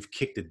because we've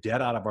kicked the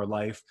debt out of our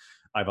life.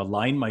 I've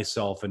aligned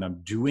myself and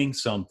I'm doing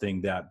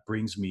something that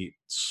brings me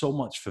so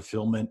much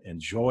fulfillment and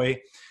joy.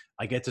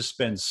 I get to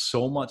spend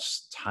so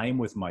much time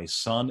with my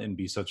son and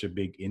be such a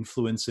big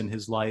influence in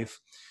his life.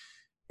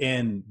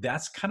 And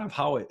that's kind of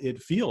how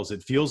it feels.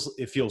 It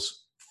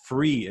feels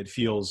free. It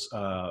feels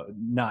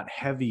not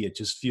heavy. It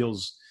just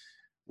feels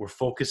we're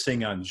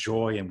focusing on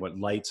joy and what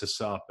lights us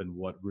up and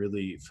what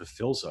really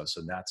fulfills us.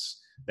 And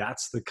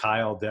that's the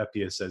Kyle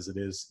Depies as it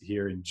is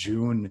here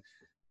in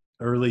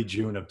early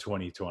June of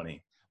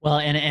 2020. Well,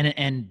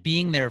 and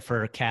being there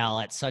for Cal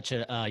at such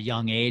a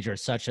young age, or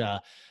such an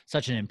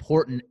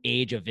important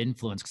age of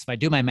influence. Because if I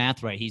do my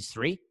math right, he's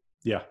 3.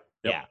 Yeah.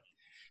 Yep. Yeah.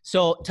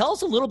 So tell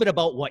us a little bit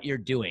about what you're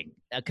doing,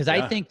 because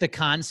I think the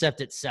concept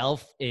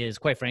itself is,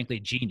 quite frankly,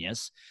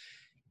 genius.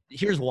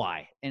 Here's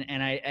why.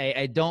 And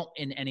I don't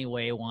in any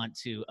way want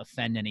to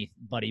offend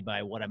anybody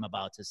by what I'm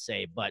about to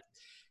say, but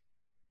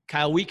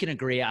Kyle, we can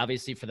agree,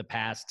 obviously, for the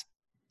past,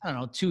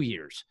 2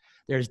 years,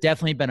 there's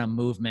definitely been a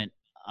movement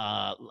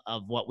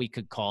of what we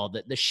could call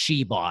the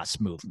she boss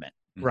movement,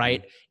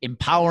 right?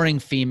 Empowering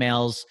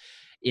females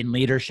in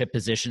leadership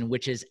position,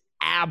 which is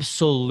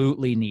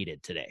absolutely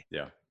needed today.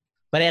 Yeah.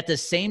 But at the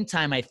same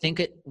time, I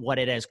think what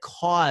it has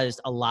caused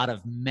a lot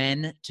of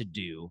men to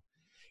do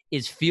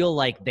is feel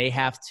like they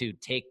have to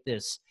take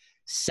this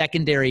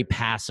secondary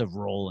passive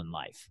role in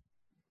life.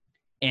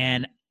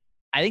 And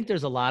I think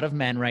there's a lot of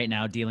men right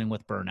now dealing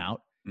with burnout,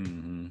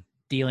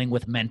 dealing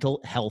with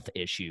mental health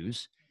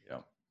issues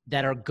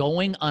that are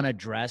going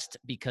unaddressed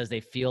because they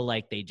feel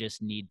like they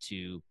just need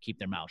to keep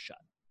their mouth shut.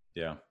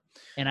 Yeah.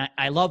 And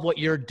I love what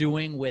you're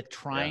doing with Yeah.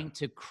 trying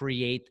to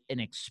create an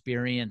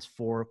experience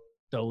for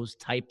those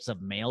types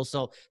of males.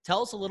 So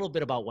tell us a little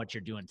bit about what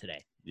you're doing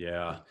today.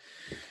 Yeah.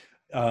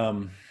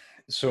 Um,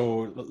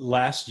 so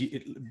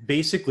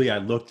basically I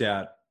looked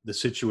at the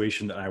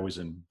situation that I was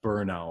in,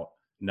 burnout,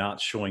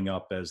 not showing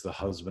up as the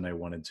husband I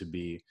wanted to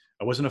be.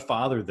 I wasn't a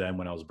father then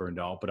when I was burned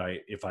out, but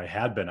if I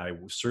had been, I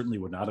certainly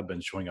would not have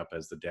been showing up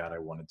as the dad I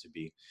wanted to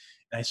be.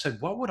 And I said,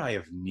 what would I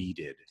have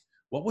needed?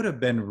 What would have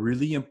been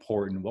really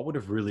important? What would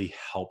have really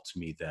helped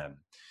me then?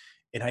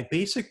 And I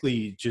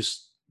basically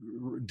just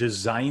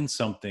designed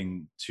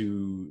something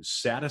to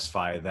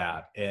satisfy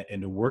that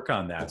and to work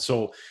on that.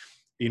 So,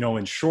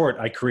 in short,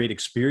 I create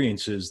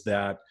experiences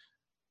that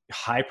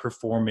high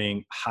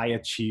performing, high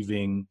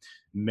achieving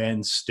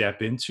men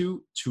step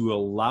into to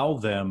allow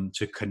them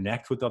to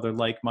connect with other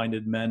like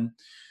minded men,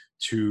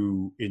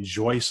 to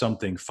enjoy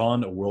something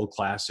fun, a world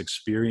class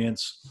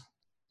experience,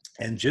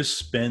 and just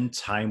spend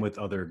time with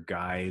other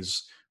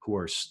guys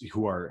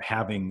who are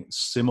having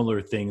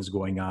similar things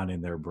going on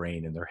in their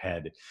brain, in their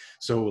head.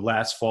 So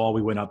last fall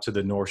we went up to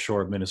the North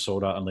Shore of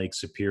Minnesota on Lake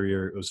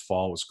Superior. It was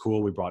fall, it was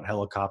cool. We brought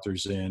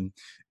helicopters in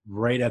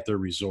right at the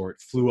resort,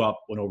 flew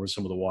up, went over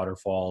some of the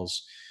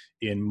waterfalls.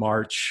 In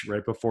March,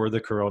 right before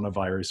the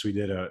coronavirus, we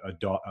did a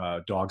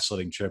dog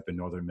sledding trip in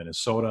northern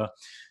Minnesota.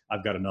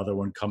 I've got another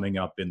one coming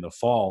up in the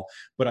fall.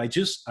 But I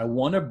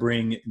want to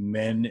bring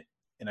men,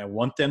 and I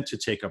want them to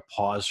take a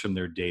pause from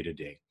their day to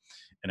day.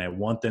 And I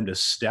want them to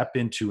step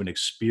into an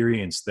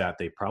experience that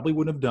they probably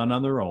wouldn't have done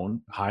on their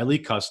own, highly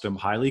custom,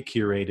 highly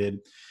curated.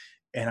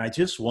 And I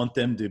just want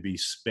them to be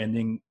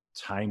spending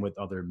time with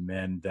other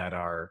men that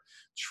are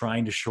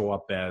trying to show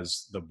up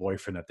as the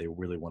boyfriend that they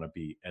really want to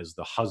be, as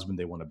the husband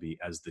they want to be,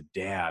 as the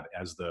dad,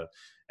 as the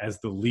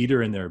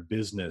leader in their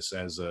business,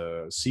 as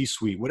a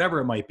C-suite, whatever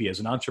it might be, as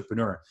an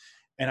entrepreneur.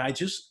 And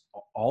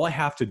all I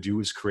have to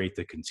do is create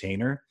the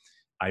container.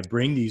 I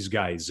bring these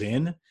guys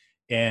in,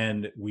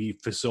 and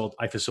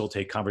I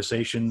facilitate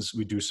conversations.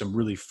 We do some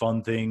really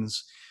fun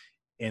things,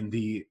 and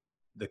the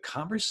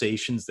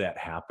conversations that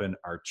happen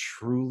are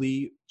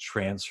truly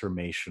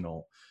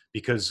transformational,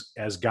 because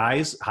as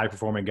guys, high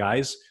performing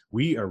guys,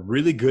 we are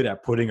really good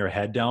at putting our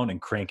head down and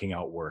cranking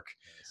out work.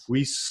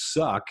 We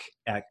suck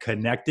at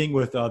connecting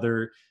with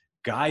other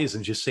guys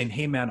and just saying,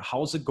 hey man,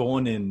 how's it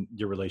going in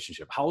your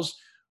relationship? How's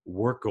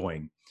work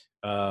going?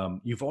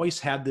 You've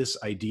always had this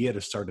idea to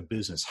start a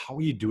business. How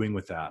are you doing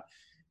with that?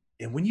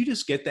 And when you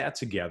just get that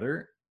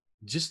together,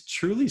 just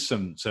truly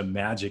some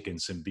magic and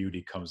some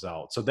beauty comes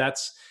out. So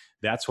that's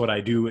what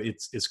I do.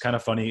 It's kind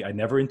of funny. I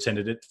never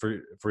intended it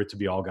for it to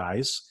be all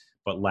guys,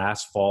 but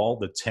last fall,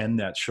 the 10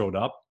 that showed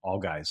up, all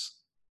guys.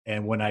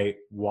 And when I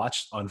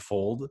watched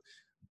unfold,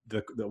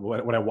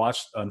 what I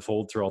watched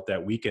unfold throughout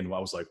that weekend, I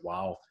was like,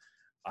 wow,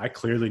 I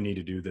clearly need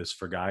to do this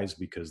for guys,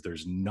 because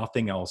there's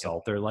nothing else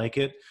out there like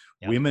it.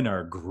 Yep. Women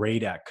are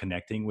great at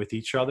connecting with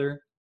each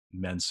other.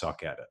 Men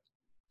suck at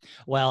it.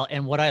 Well,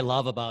 and what I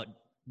love about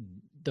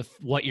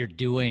what you're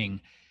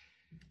doing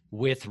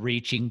with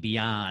Reaching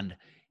Beyond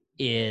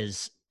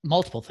is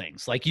multiple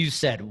things. Like you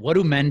said, what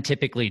do men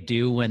typically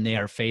do when they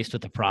are faced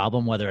with a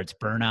problem, whether it's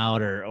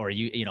burnout or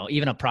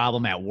even a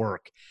problem at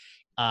work?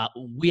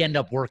 We end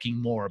up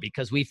working more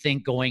because we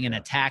think going and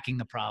attacking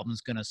the problem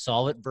is going to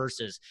solve it,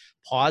 versus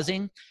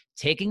pausing,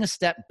 taking a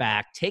step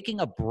back, taking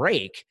a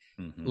break,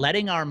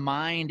 letting our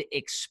mind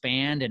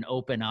expand and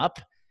open up,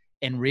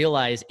 and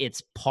realize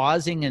it's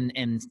pausing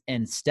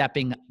and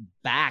stepping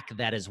back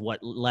that is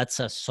what lets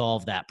us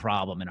solve that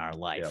problem in our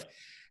life. Yep.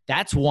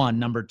 That's one.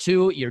 Number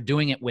two, you're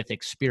doing it with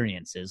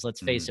experiences.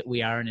 Let's face it,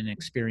 we are in an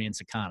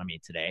experience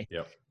economy today.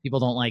 Yep. People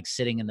don't like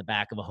sitting in the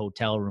back of a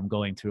hotel room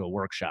going through a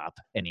workshop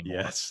anymore.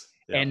 Yes.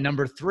 Yep. And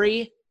number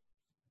three,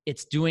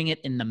 it's doing it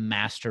in the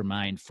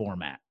mastermind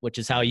format, which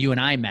is how you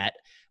and I met.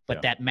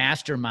 But that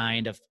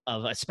mastermind of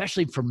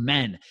especially for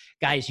men,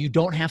 guys, you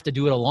don't have to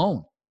do it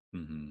alone.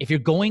 If you're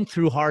going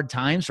through hard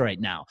times right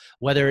now,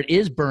 whether it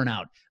is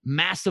burnout,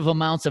 massive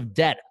amounts of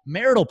debt,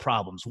 marital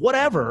problems,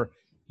 whatever,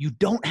 you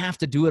don't have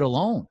to do it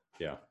alone.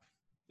 Yeah.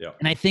 Yeah.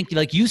 And I think,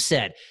 like you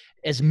said,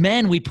 as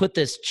men, we put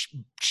this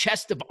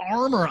chest of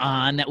armor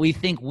on that we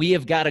think we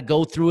have got to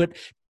go through it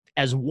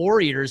as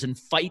warriors and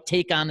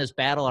take on this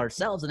battle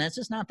ourselves. And that's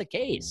just not the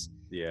case.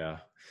 Yeah.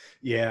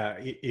 Yeah.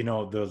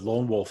 The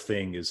lone wolf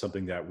thing is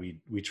something that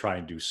we try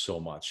and do so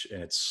much,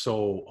 and it's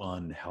so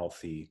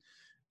unhealthy.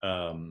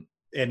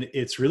 And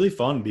it's really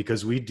fun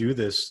because we do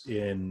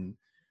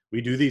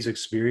these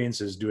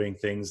experiences doing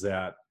things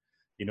that,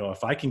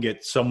 if I can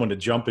get someone to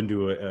jump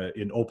into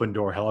an open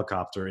door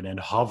helicopter and then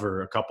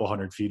hover a couple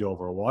 100 feet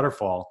over a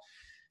waterfall,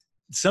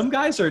 some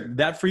guys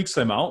that freaks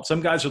them out. Some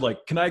guys are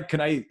like, can I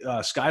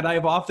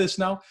skydive off this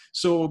now?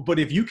 So, but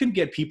if you can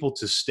get people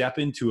to step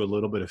into a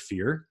little bit of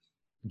fear,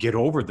 get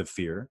over the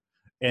fear,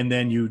 and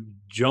then you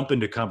jump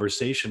into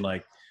conversation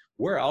like,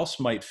 where else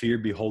might fear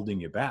be holding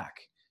you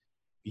back?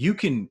 You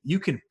can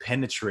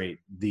penetrate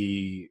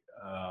the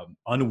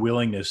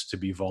unwillingness to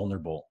be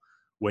vulnerable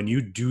when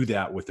you do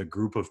that with a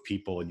group of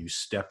people and you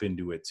step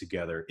into it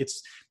together,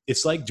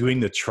 it's like doing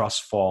the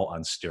trust fall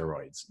on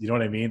steroids. You know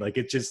what I mean? Like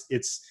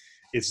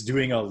it's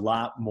doing a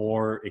lot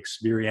more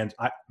experience.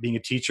 Being a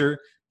teacher,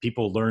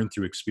 people learn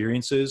through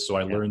experiences. So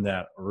I Yep. learned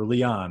that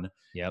early on.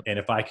 Yep. And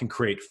if I can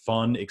create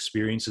fun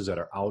experiences that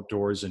are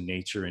outdoors in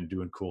nature and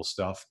doing cool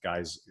stuff,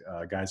 guys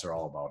are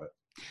all about it.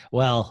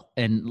 Well,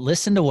 and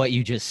listen to what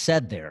you just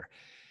said there.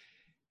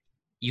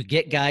 You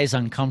get guys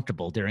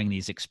uncomfortable during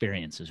these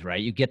experiences,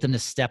 right? You get them to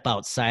step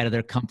outside of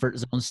their comfort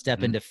zone, step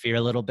Mhm. into fear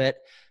a little bit.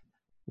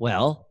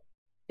 Well,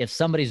 if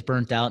somebody's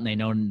burnt out and they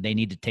know they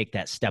need to take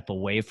that step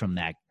away from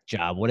that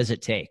job, what does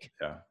it take?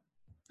 Yeah.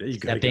 Yeah, you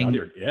got to get out of Stepping,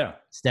 your, yeah.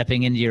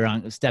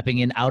 stepping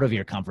in out of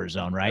your comfort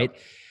zone, right?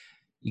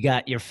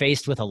 Yep. You're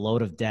faced with a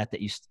load of debt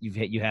that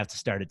you have to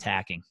start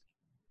attacking,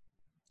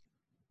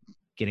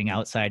 getting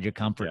outside your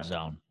comfort Yeah.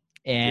 zone.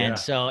 And Yeah.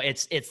 so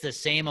it's the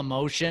same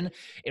emotion.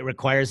 It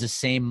requires the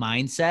same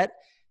mindset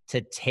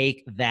to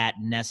take that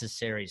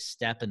necessary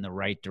step in the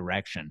right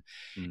direction.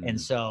 And Mm.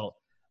 so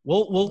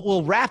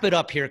we'll wrap it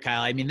up here,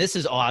 Kyle. I mean, this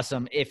is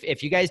awesome.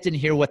 If you guys didn't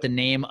hear what the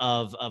name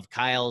of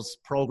Kyle's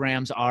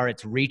programs are,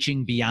 it's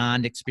Reaching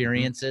Beyond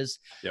Experiences.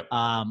 Yep.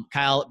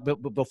 Kyle,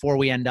 before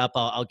we end up,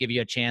 I'll give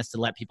you a chance to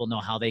let people know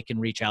how they can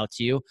reach out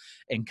to you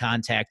and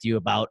contact you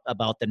about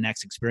the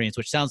next experience,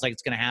 which sounds like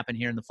it's going to happen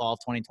here in the fall of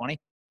 2020.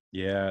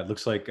 Yeah, it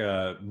looks like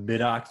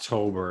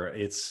mid-October.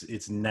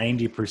 It's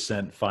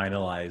 90%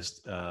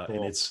 finalized, and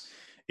Cool.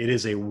 it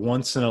is a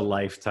once in a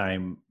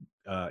lifetime.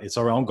 It's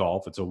around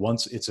golf.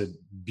 It's a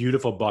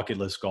beautiful bucket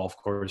list golf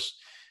course,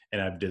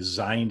 and I've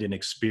designed an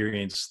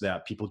experience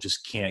that people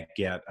just can't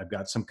get. I've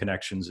got some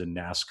connections in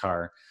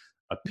NASCAR,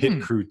 a pit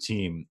Hmm. crew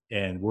team,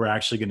 and we're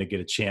actually going to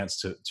get a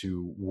chance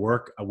to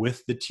work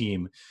with the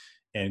team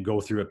and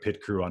go through a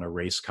pit crew on a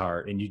race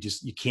car, and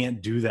you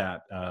can't do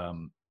that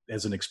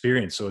as an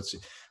experience. So it's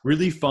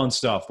really fun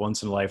stuff,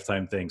 once in a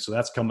lifetime thing. So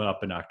that's coming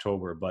up in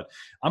October. But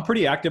I'm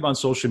pretty active on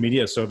social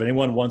media, so if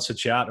anyone wants to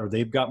chat or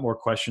they've got more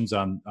questions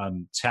on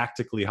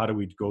tactically how do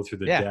we go through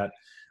the Yeah. debt,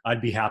 I'd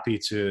be happy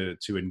to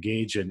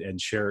engage and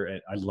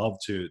share. I love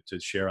to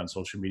share on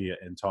social media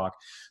and talk.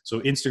 So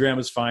Instagram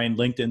is fine,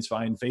 LinkedIn's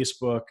fine,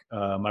 Facebook.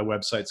 My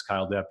website's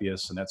Kyle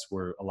Depius, and that's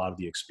where a lot of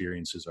the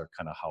experiences are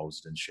kind of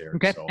housed and shared.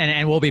 Okay. So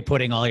And we'll be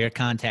putting all your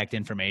contact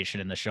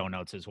information in the show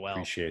notes as well.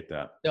 appreciate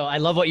that. So I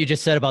love what you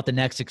just said about the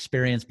next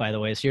experience, by the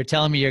way. So you're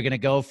telling me you're going to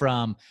go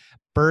from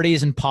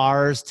birdies and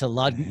pars to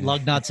lug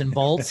nuts and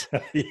bolts?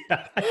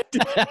 Yeah,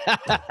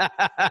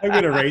 I'm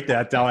going to write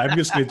that down. I'm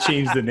just going to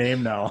change the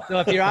name now. So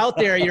if you're out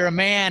there, you're a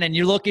man and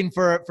you're looking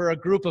for a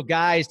group of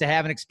guys to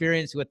have an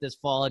experience with this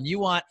fall, and you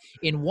want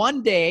in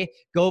one day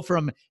go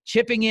from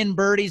chipping in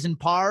birdies and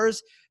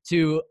pars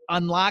to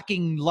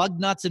unlocking lug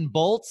nuts and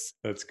bolts,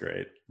 That's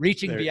great.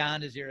 Reaching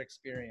Beyond is your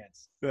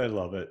experience. I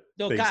love it.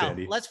 So Thanks, Kyle,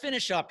 Andy. let's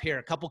finish up here.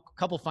 A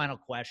couple final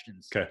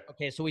questions.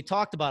 Okay. So we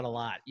talked about a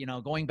lot,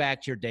 going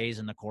back to your days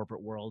in the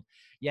corporate world.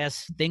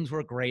 Yes, things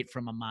were great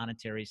from a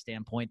monetary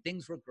standpoint.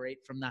 Things were great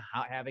from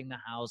having the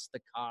house,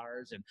 the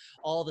cars, and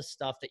all the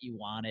stuff that you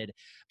wanted.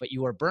 But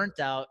you were burnt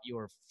out. You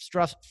were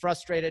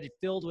frustrated,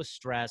 filled with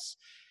stress.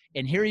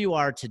 And here you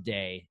are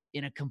today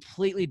in a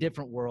completely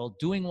different world,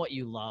 doing what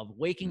you love,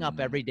 waking up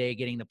every day,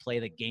 getting to play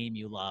the game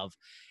you love.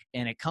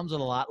 And it comes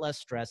with a lot less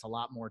stress, a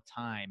lot more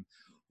time.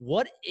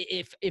 What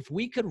if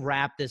we could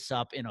wrap this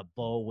up in a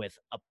bow with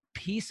a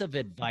piece of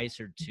advice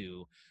or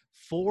two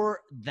for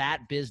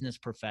that business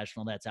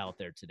professional that's out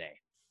there today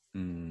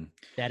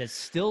that is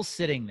still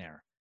sitting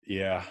there,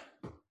 Yeah.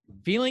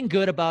 feeling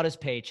good about his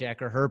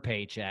paycheck or her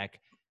paycheck,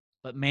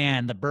 but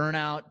man, the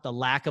burnout, the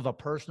lack of a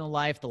personal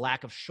life, the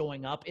lack of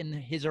showing up in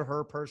his or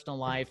her personal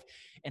life,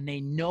 and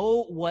they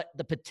know what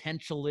the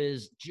potential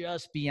is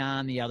just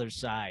beyond the other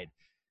side.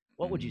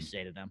 What would you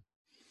say to them?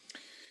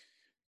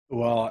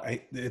 Well,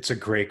 it's a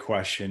great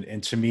question.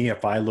 And to me,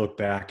 if I look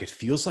back, it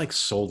feels like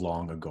so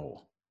long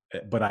ago,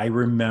 but I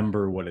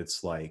remember what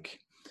it's like.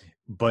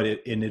 But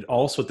it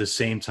also at the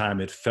same time,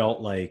 it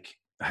felt like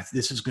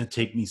this is going to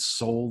take me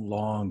so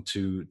long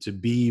to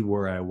be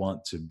where I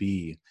want to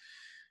be.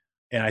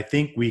 And I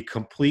think we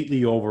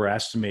completely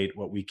overestimate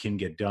what we can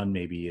get done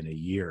maybe in a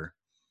year.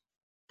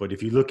 But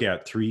if you look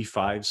at 3,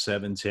 5,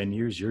 7, 10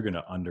 years, you're going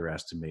to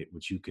underestimate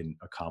what you can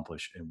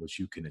accomplish and what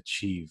you can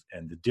achieve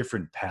and the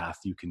different path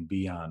you can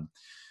be on.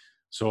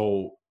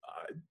 So,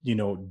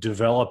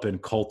 develop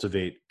and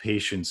cultivate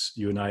patience.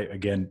 You and I,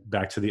 again,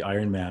 back to the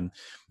Ironman.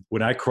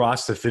 When I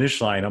crossed the finish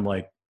line, I'm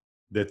like,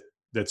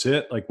 that's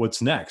it. Like,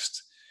 what's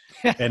next?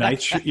 And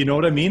you know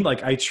what I mean?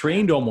 Like, I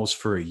trained almost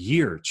for a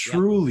year.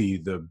 Truly,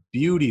 the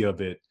beauty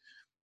of it,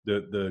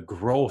 the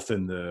growth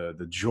and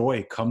the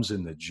joy comes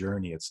in the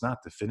journey. It's not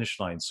the finish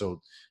line.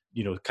 So,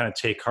 kind of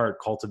take heart,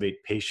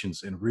 cultivate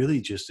patience, and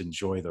really just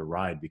enjoy the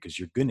ride, because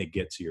you're going to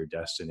get to your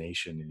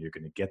destination and you're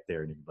going to get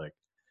there and you're like,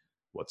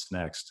 what's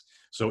next?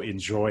 So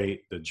enjoy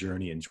the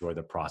journey, enjoy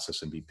the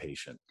process, and be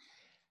patient.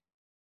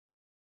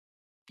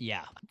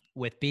 Yeah.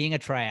 With being a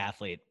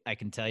triathlete, I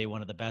can tell you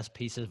one of the best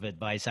pieces of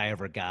advice I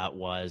ever got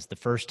was the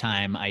first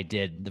Ironman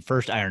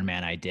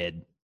I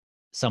did.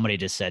 somebody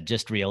just said,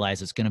 just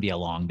realize it's going to be a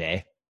long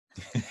day.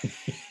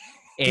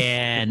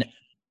 And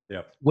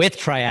Yep. with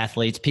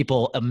triathletes,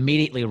 people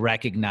immediately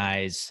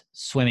recognize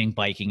swimming,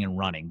 biking, and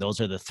running.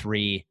 Those are the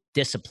three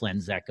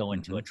disciplines that go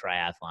into a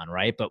triathlon,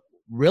 right? But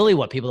really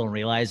what people don't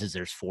realize is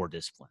there's 4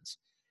 disciplines.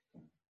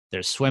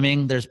 There's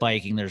swimming, there's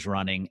biking, there's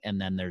running, and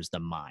then there's the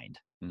mind.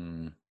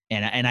 Mm.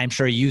 And I'm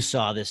sure you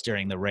saw this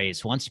during the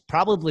race. Once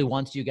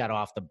you got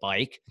off the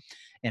bike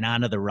and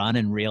onto the run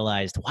and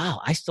realized, wow,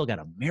 I still got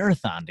a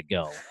marathon to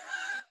go.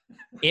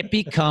 It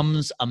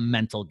becomes a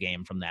mental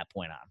game from that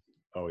point on.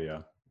 Oh,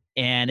 yeah.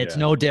 And it's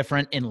no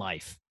different in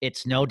life.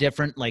 It's no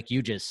different, like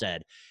you just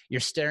said.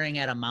 You're staring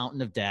at a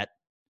mountain of debt,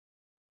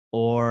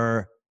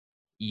 or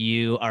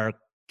you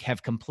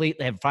have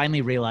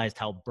finally realized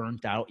how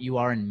burnt out you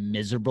are and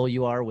miserable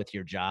you are with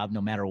your job,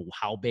 no matter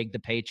how big the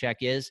paycheck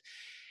is.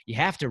 You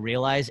have to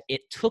realize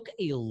it took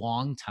a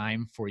long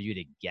time for you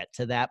to get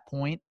to that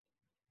point.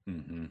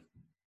 Mm-hmm.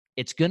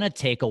 It's going to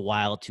take a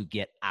while to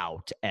get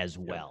out as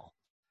well.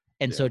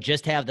 And so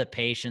just have the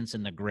patience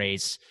and the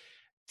grace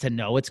to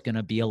know it's going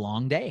to be a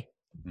long day.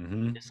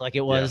 Mm-hmm. Just like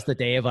it was the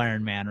day of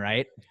Ironman,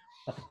 right?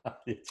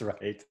 It's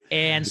right.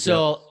 And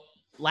so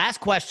last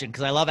question,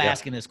 because I love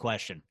asking this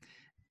question.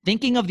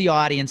 Thinking of the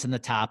audience and the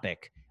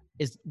topic,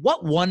 is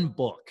what one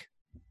book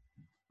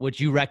would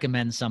you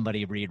recommend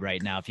somebody read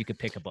right now if you could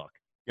pick a book?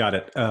 Got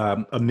it.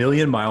 A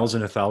Million Miles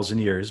in 1,000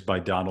 Years by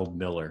Donald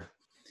Miller.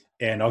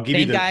 And I'll give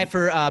you the guy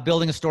for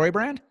Building a Story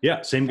Brand?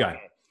 Yeah, same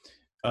guy.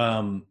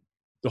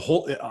 The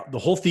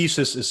whole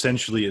thesis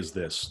essentially is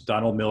this.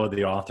 Donald Miller,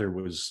 the author,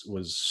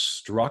 was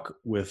struck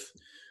with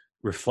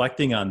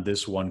reflecting on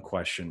this one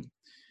question: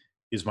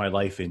 is my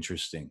life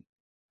interesting?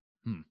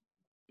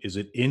 Is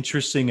it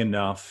interesting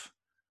enough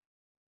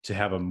to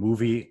have a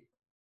movie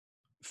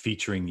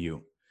featuring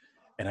you?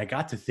 And I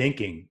got to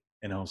thinking,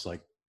 and I was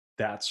like,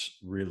 that's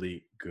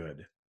really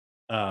good.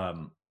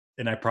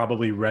 And I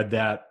probably read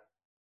that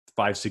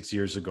 5-6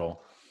 years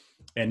ago.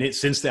 And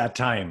since that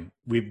time,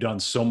 we've done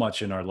so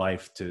much in our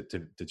life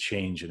to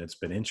change, and it's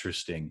been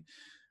interesting.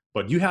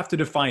 But you have to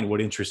define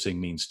what interesting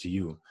means to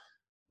you.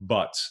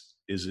 But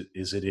is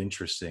it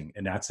interesting?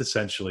 And that's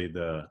essentially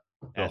the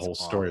whole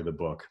story of the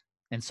book.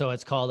 And so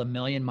it's called A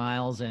Million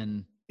Miles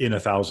in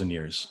 1,000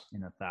 Years.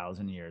 In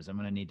 1,000 Years. I'm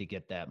going to need to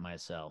get that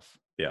myself.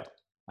 Yeah.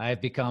 I've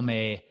become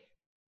a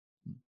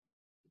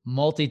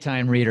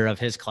multi-time reader of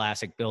his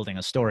classic Building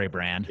a Story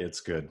Brand. It's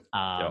good.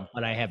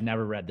 But I have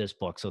never read this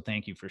book. So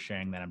thank you for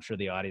sharing that. I'm sure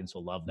the audience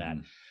will love that.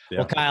 Yeah.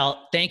 Well,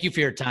 Kyle, thank you for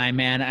your time,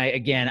 man.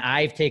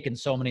 I've taken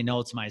so many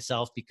notes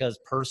myself because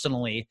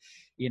personally,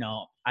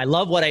 I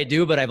love what I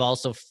do, but I've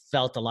also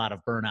felt a lot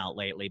of burnout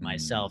lately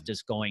myself,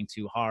 just going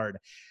too hard.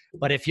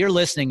 But if you're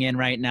listening in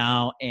right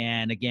now,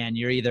 and again,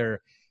 you're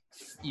either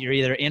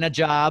in a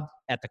job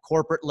at the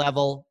corporate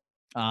level,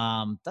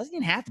 doesn't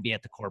even have to be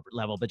at the corporate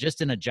level, but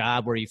just in a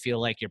job where you feel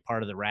like you're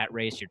part of the rat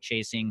race, you're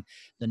chasing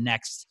the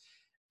next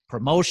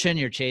promotion,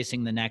 you're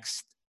chasing the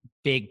next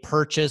big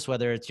purchase,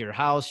 whether it's your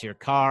house, your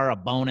car, a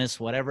bonus,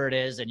 whatever it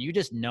is, and you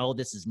just know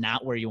this is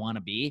not where you want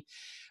to be.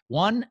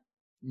 One,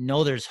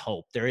 know there's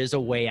hope. There is a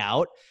way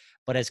out.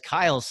 But as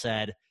Kyle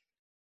said,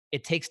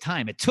 it takes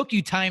time. It took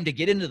you time to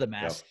get into the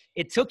mess.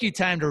 Yep. It took you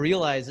time to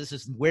realize this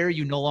is where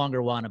you no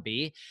longer want to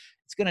be.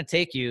 It's going to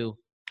take you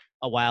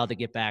a while to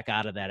get back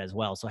out of that as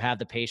well. So have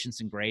the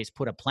patience and grace,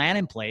 put a plan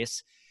in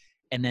place,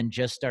 and then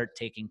just start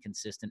taking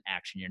consistent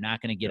action. You're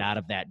not going to get out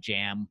of that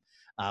jam,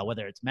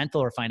 whether it's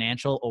mental or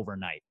financial,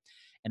 overnight.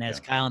 And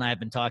as Kyle and I have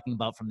been talking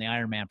about from the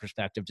Ironman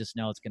perspective, just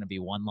know it's going to be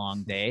one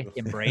long day.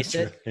 Embrace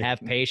it, have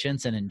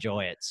patience, and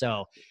enjoy it.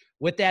 So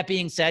with that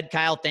being said,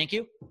 Kyle, thank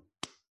you.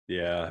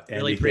 Yeah.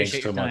 Really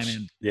appreciate your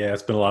time. Yeah,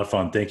 it's been a lot of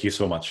fun. Thank you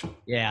so much.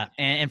 Yeah.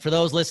 And for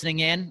those listening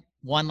in,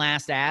 one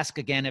last ask.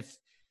 Again, if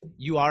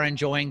you are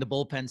enjoying the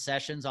bullpen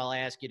sessions, all I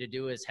ask you to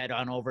do is head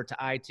on over to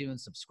iTunes,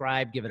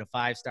 subscribe, give it a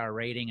 5-star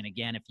rating. And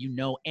again, if you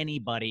know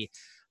anybody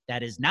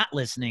that is not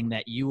listening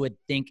that you would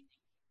think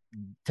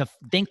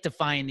to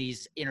find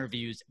these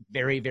interviews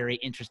very, very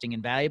interesting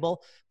and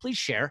valuable, please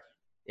share.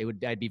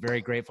 I'd be very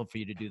grateful for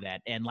you to do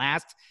that. And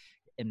last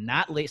and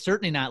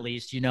certainly not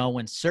least,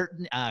 when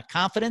certain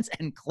confidence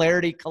and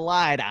clarity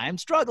collide, I'm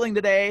struggling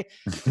today,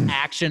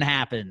 action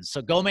happens.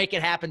 So go make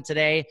it happen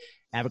today.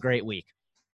 Have a great week.